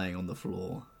he's lying on the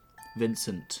floor,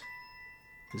 Vincent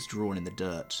has drawn in the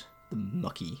dirt, the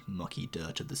mucky, mucky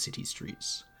dirt of the city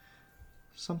streets,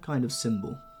 some kind of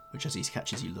symbol, which as he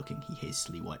catches you looking, he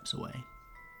hastily wipes away.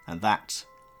 And that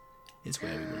is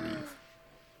where we will leave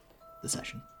the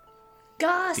session.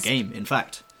 Gus! The game, in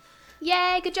fact.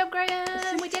 Yay, good job,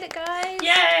 Graham. We did it, guys.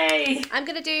 Yay! I'm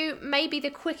going to do maybe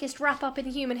the quickest wrap-up in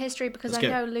human history because Let's I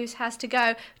go. know Luce has to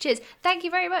go, which is thank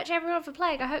you very much, everyone, for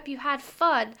playing. I hope you had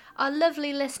fun. Our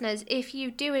lovely listeners, if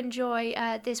you do enjoy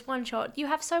this one-shot, you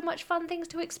have so much fun things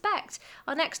to expect.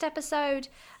 Our next episode,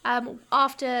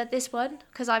 after this one,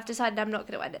 because I've decided I'm not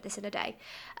going to edit this in a day,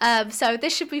 so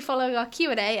this should be following our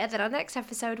Q&A, and then our next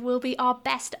episode will be our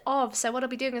best of. So what I'll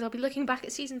be doing is I'll be looking back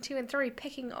at Season 2 and 3,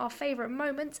 picking our favourite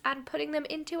moments and putting them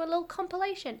into a little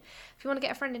compilation. If you want to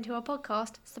get a friend into our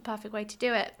podcast, it's the perfect way to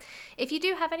do it. If you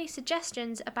do have any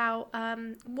suggestions about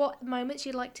what moments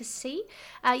you'd like to see,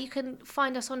 you can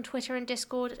find us on Twitter and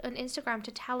Discord and Instagram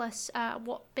to tell us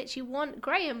what bits you want.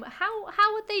 Graham,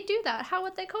 how would they do that? How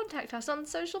would they contact us on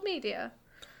social media?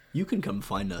 You can come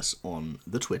find us on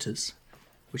the Twitters,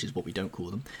 which is what we don't call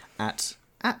them, at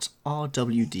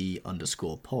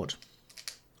RWD_pod.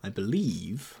 I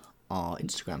believe our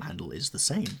Instagram handle is the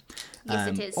same. Yes,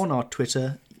 it is. On our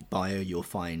Twitter bio, you'll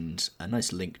find a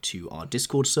nice link to our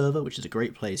Discord server, which is a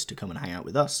great place to come and hang out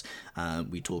with us.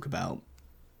 We talk about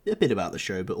a bit about the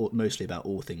show, but mostly about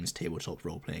all things tabletop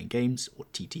role-playing games, or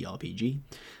TTRPG.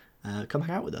 Come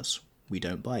hang out with us. We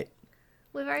don't bite.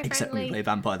 We're very Except when friendly. we play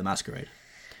Vampire the Masquerade.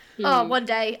 Oh, one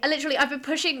day. I've been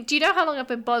pushing... Do you know how long I've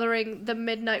been bothering the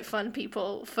Midnight Fun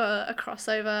people for a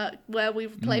crossover where we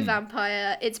play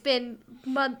Vampire? It's been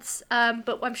months,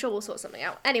 but I'm sure we'll sort something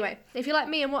out. Anyway, if you like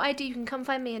me and what I do, you can come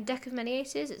find me in Deck of Many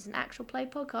Aces. It's an actual play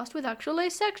podcast with actual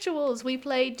asexuals. We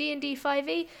play D&D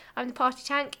 5e. I'm the party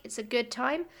tank. It's a good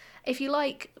time. If you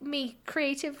like me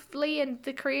creatively and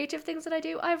the creative things that I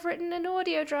do, I've written an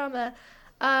audio drama.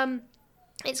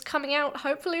 It's coming out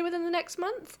hopefully within the next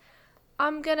month.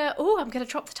 I'm gonna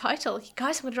drop the title.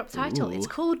 Guys, I'm gonna drop the title. Ooh, It's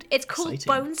called exciting.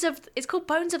 Bones of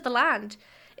the Land.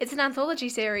 It's an anthology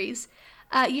series.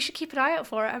 You should keep an eye out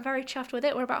for it. I'm very chuffed with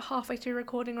it. We're about halfway through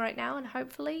recording right now, and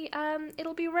hopefully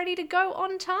it'll be ready to go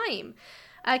on time.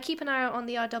 Keep an eye out on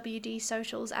the RWD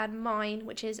socials and mine,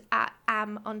 which is at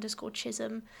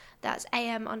am_chisholm. That's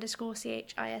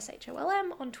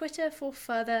am_CHISHOLM on Twitter for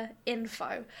further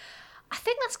info. I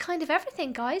think that's kind of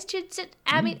everything, guys.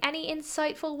 Any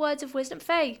insightful words of wisdom?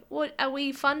 Faye, what are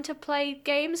we fun to play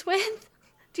games with?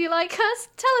 Do you like us?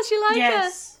 Tell us you like us.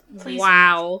 Yes. Please,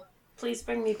 Wow. Please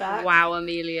bring me back. Wow,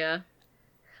 Amelia.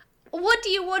 What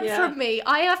do you want from me?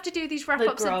 I have to do these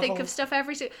wrap-ups and think grovel. of stuff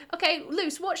every single... Okay,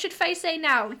 Luce, what should Faye say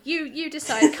now? You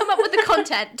decide. Come up with the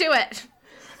content. Do it.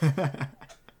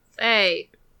 Hey,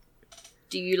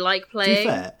 do you like playing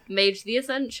fair. Mage the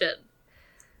Ascension?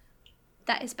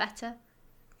 That is better.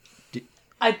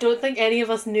 I don't think any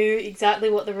of us knew exactly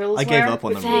what the rules were. I gave up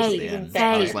on the rules at the Faye, end. Faye,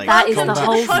 I was like, that is the combat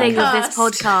whole show. thing of this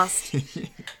podcast.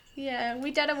 Yeah, we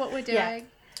don't know what we're doing. Yeah.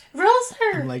 Rules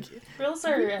are... I'm like, rules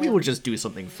are we will just do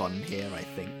something fun here, I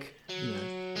think. You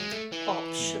know.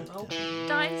 optional.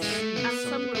 Dice and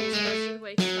some rules are a good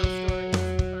way to tell stories.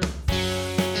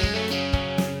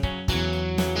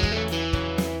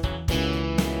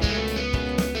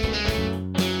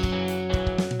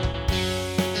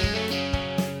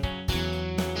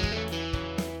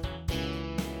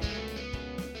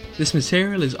 This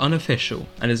material is unofficial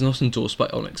and is not endorsed by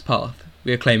Onyx Path.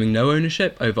 We are claiming no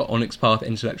ownership over Onyx Path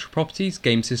intellectual properties,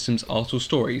 game systems, art or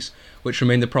stories, which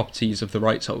remain the properties of the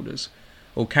rights holders.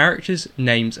 All characters,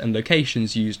 names and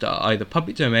locations used are either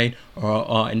public domain or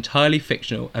are entirely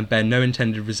fictional and bear no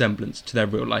intended resemblance to their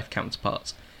real life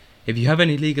counterparts. If you have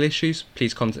any legal issues,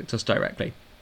 please contact us directly.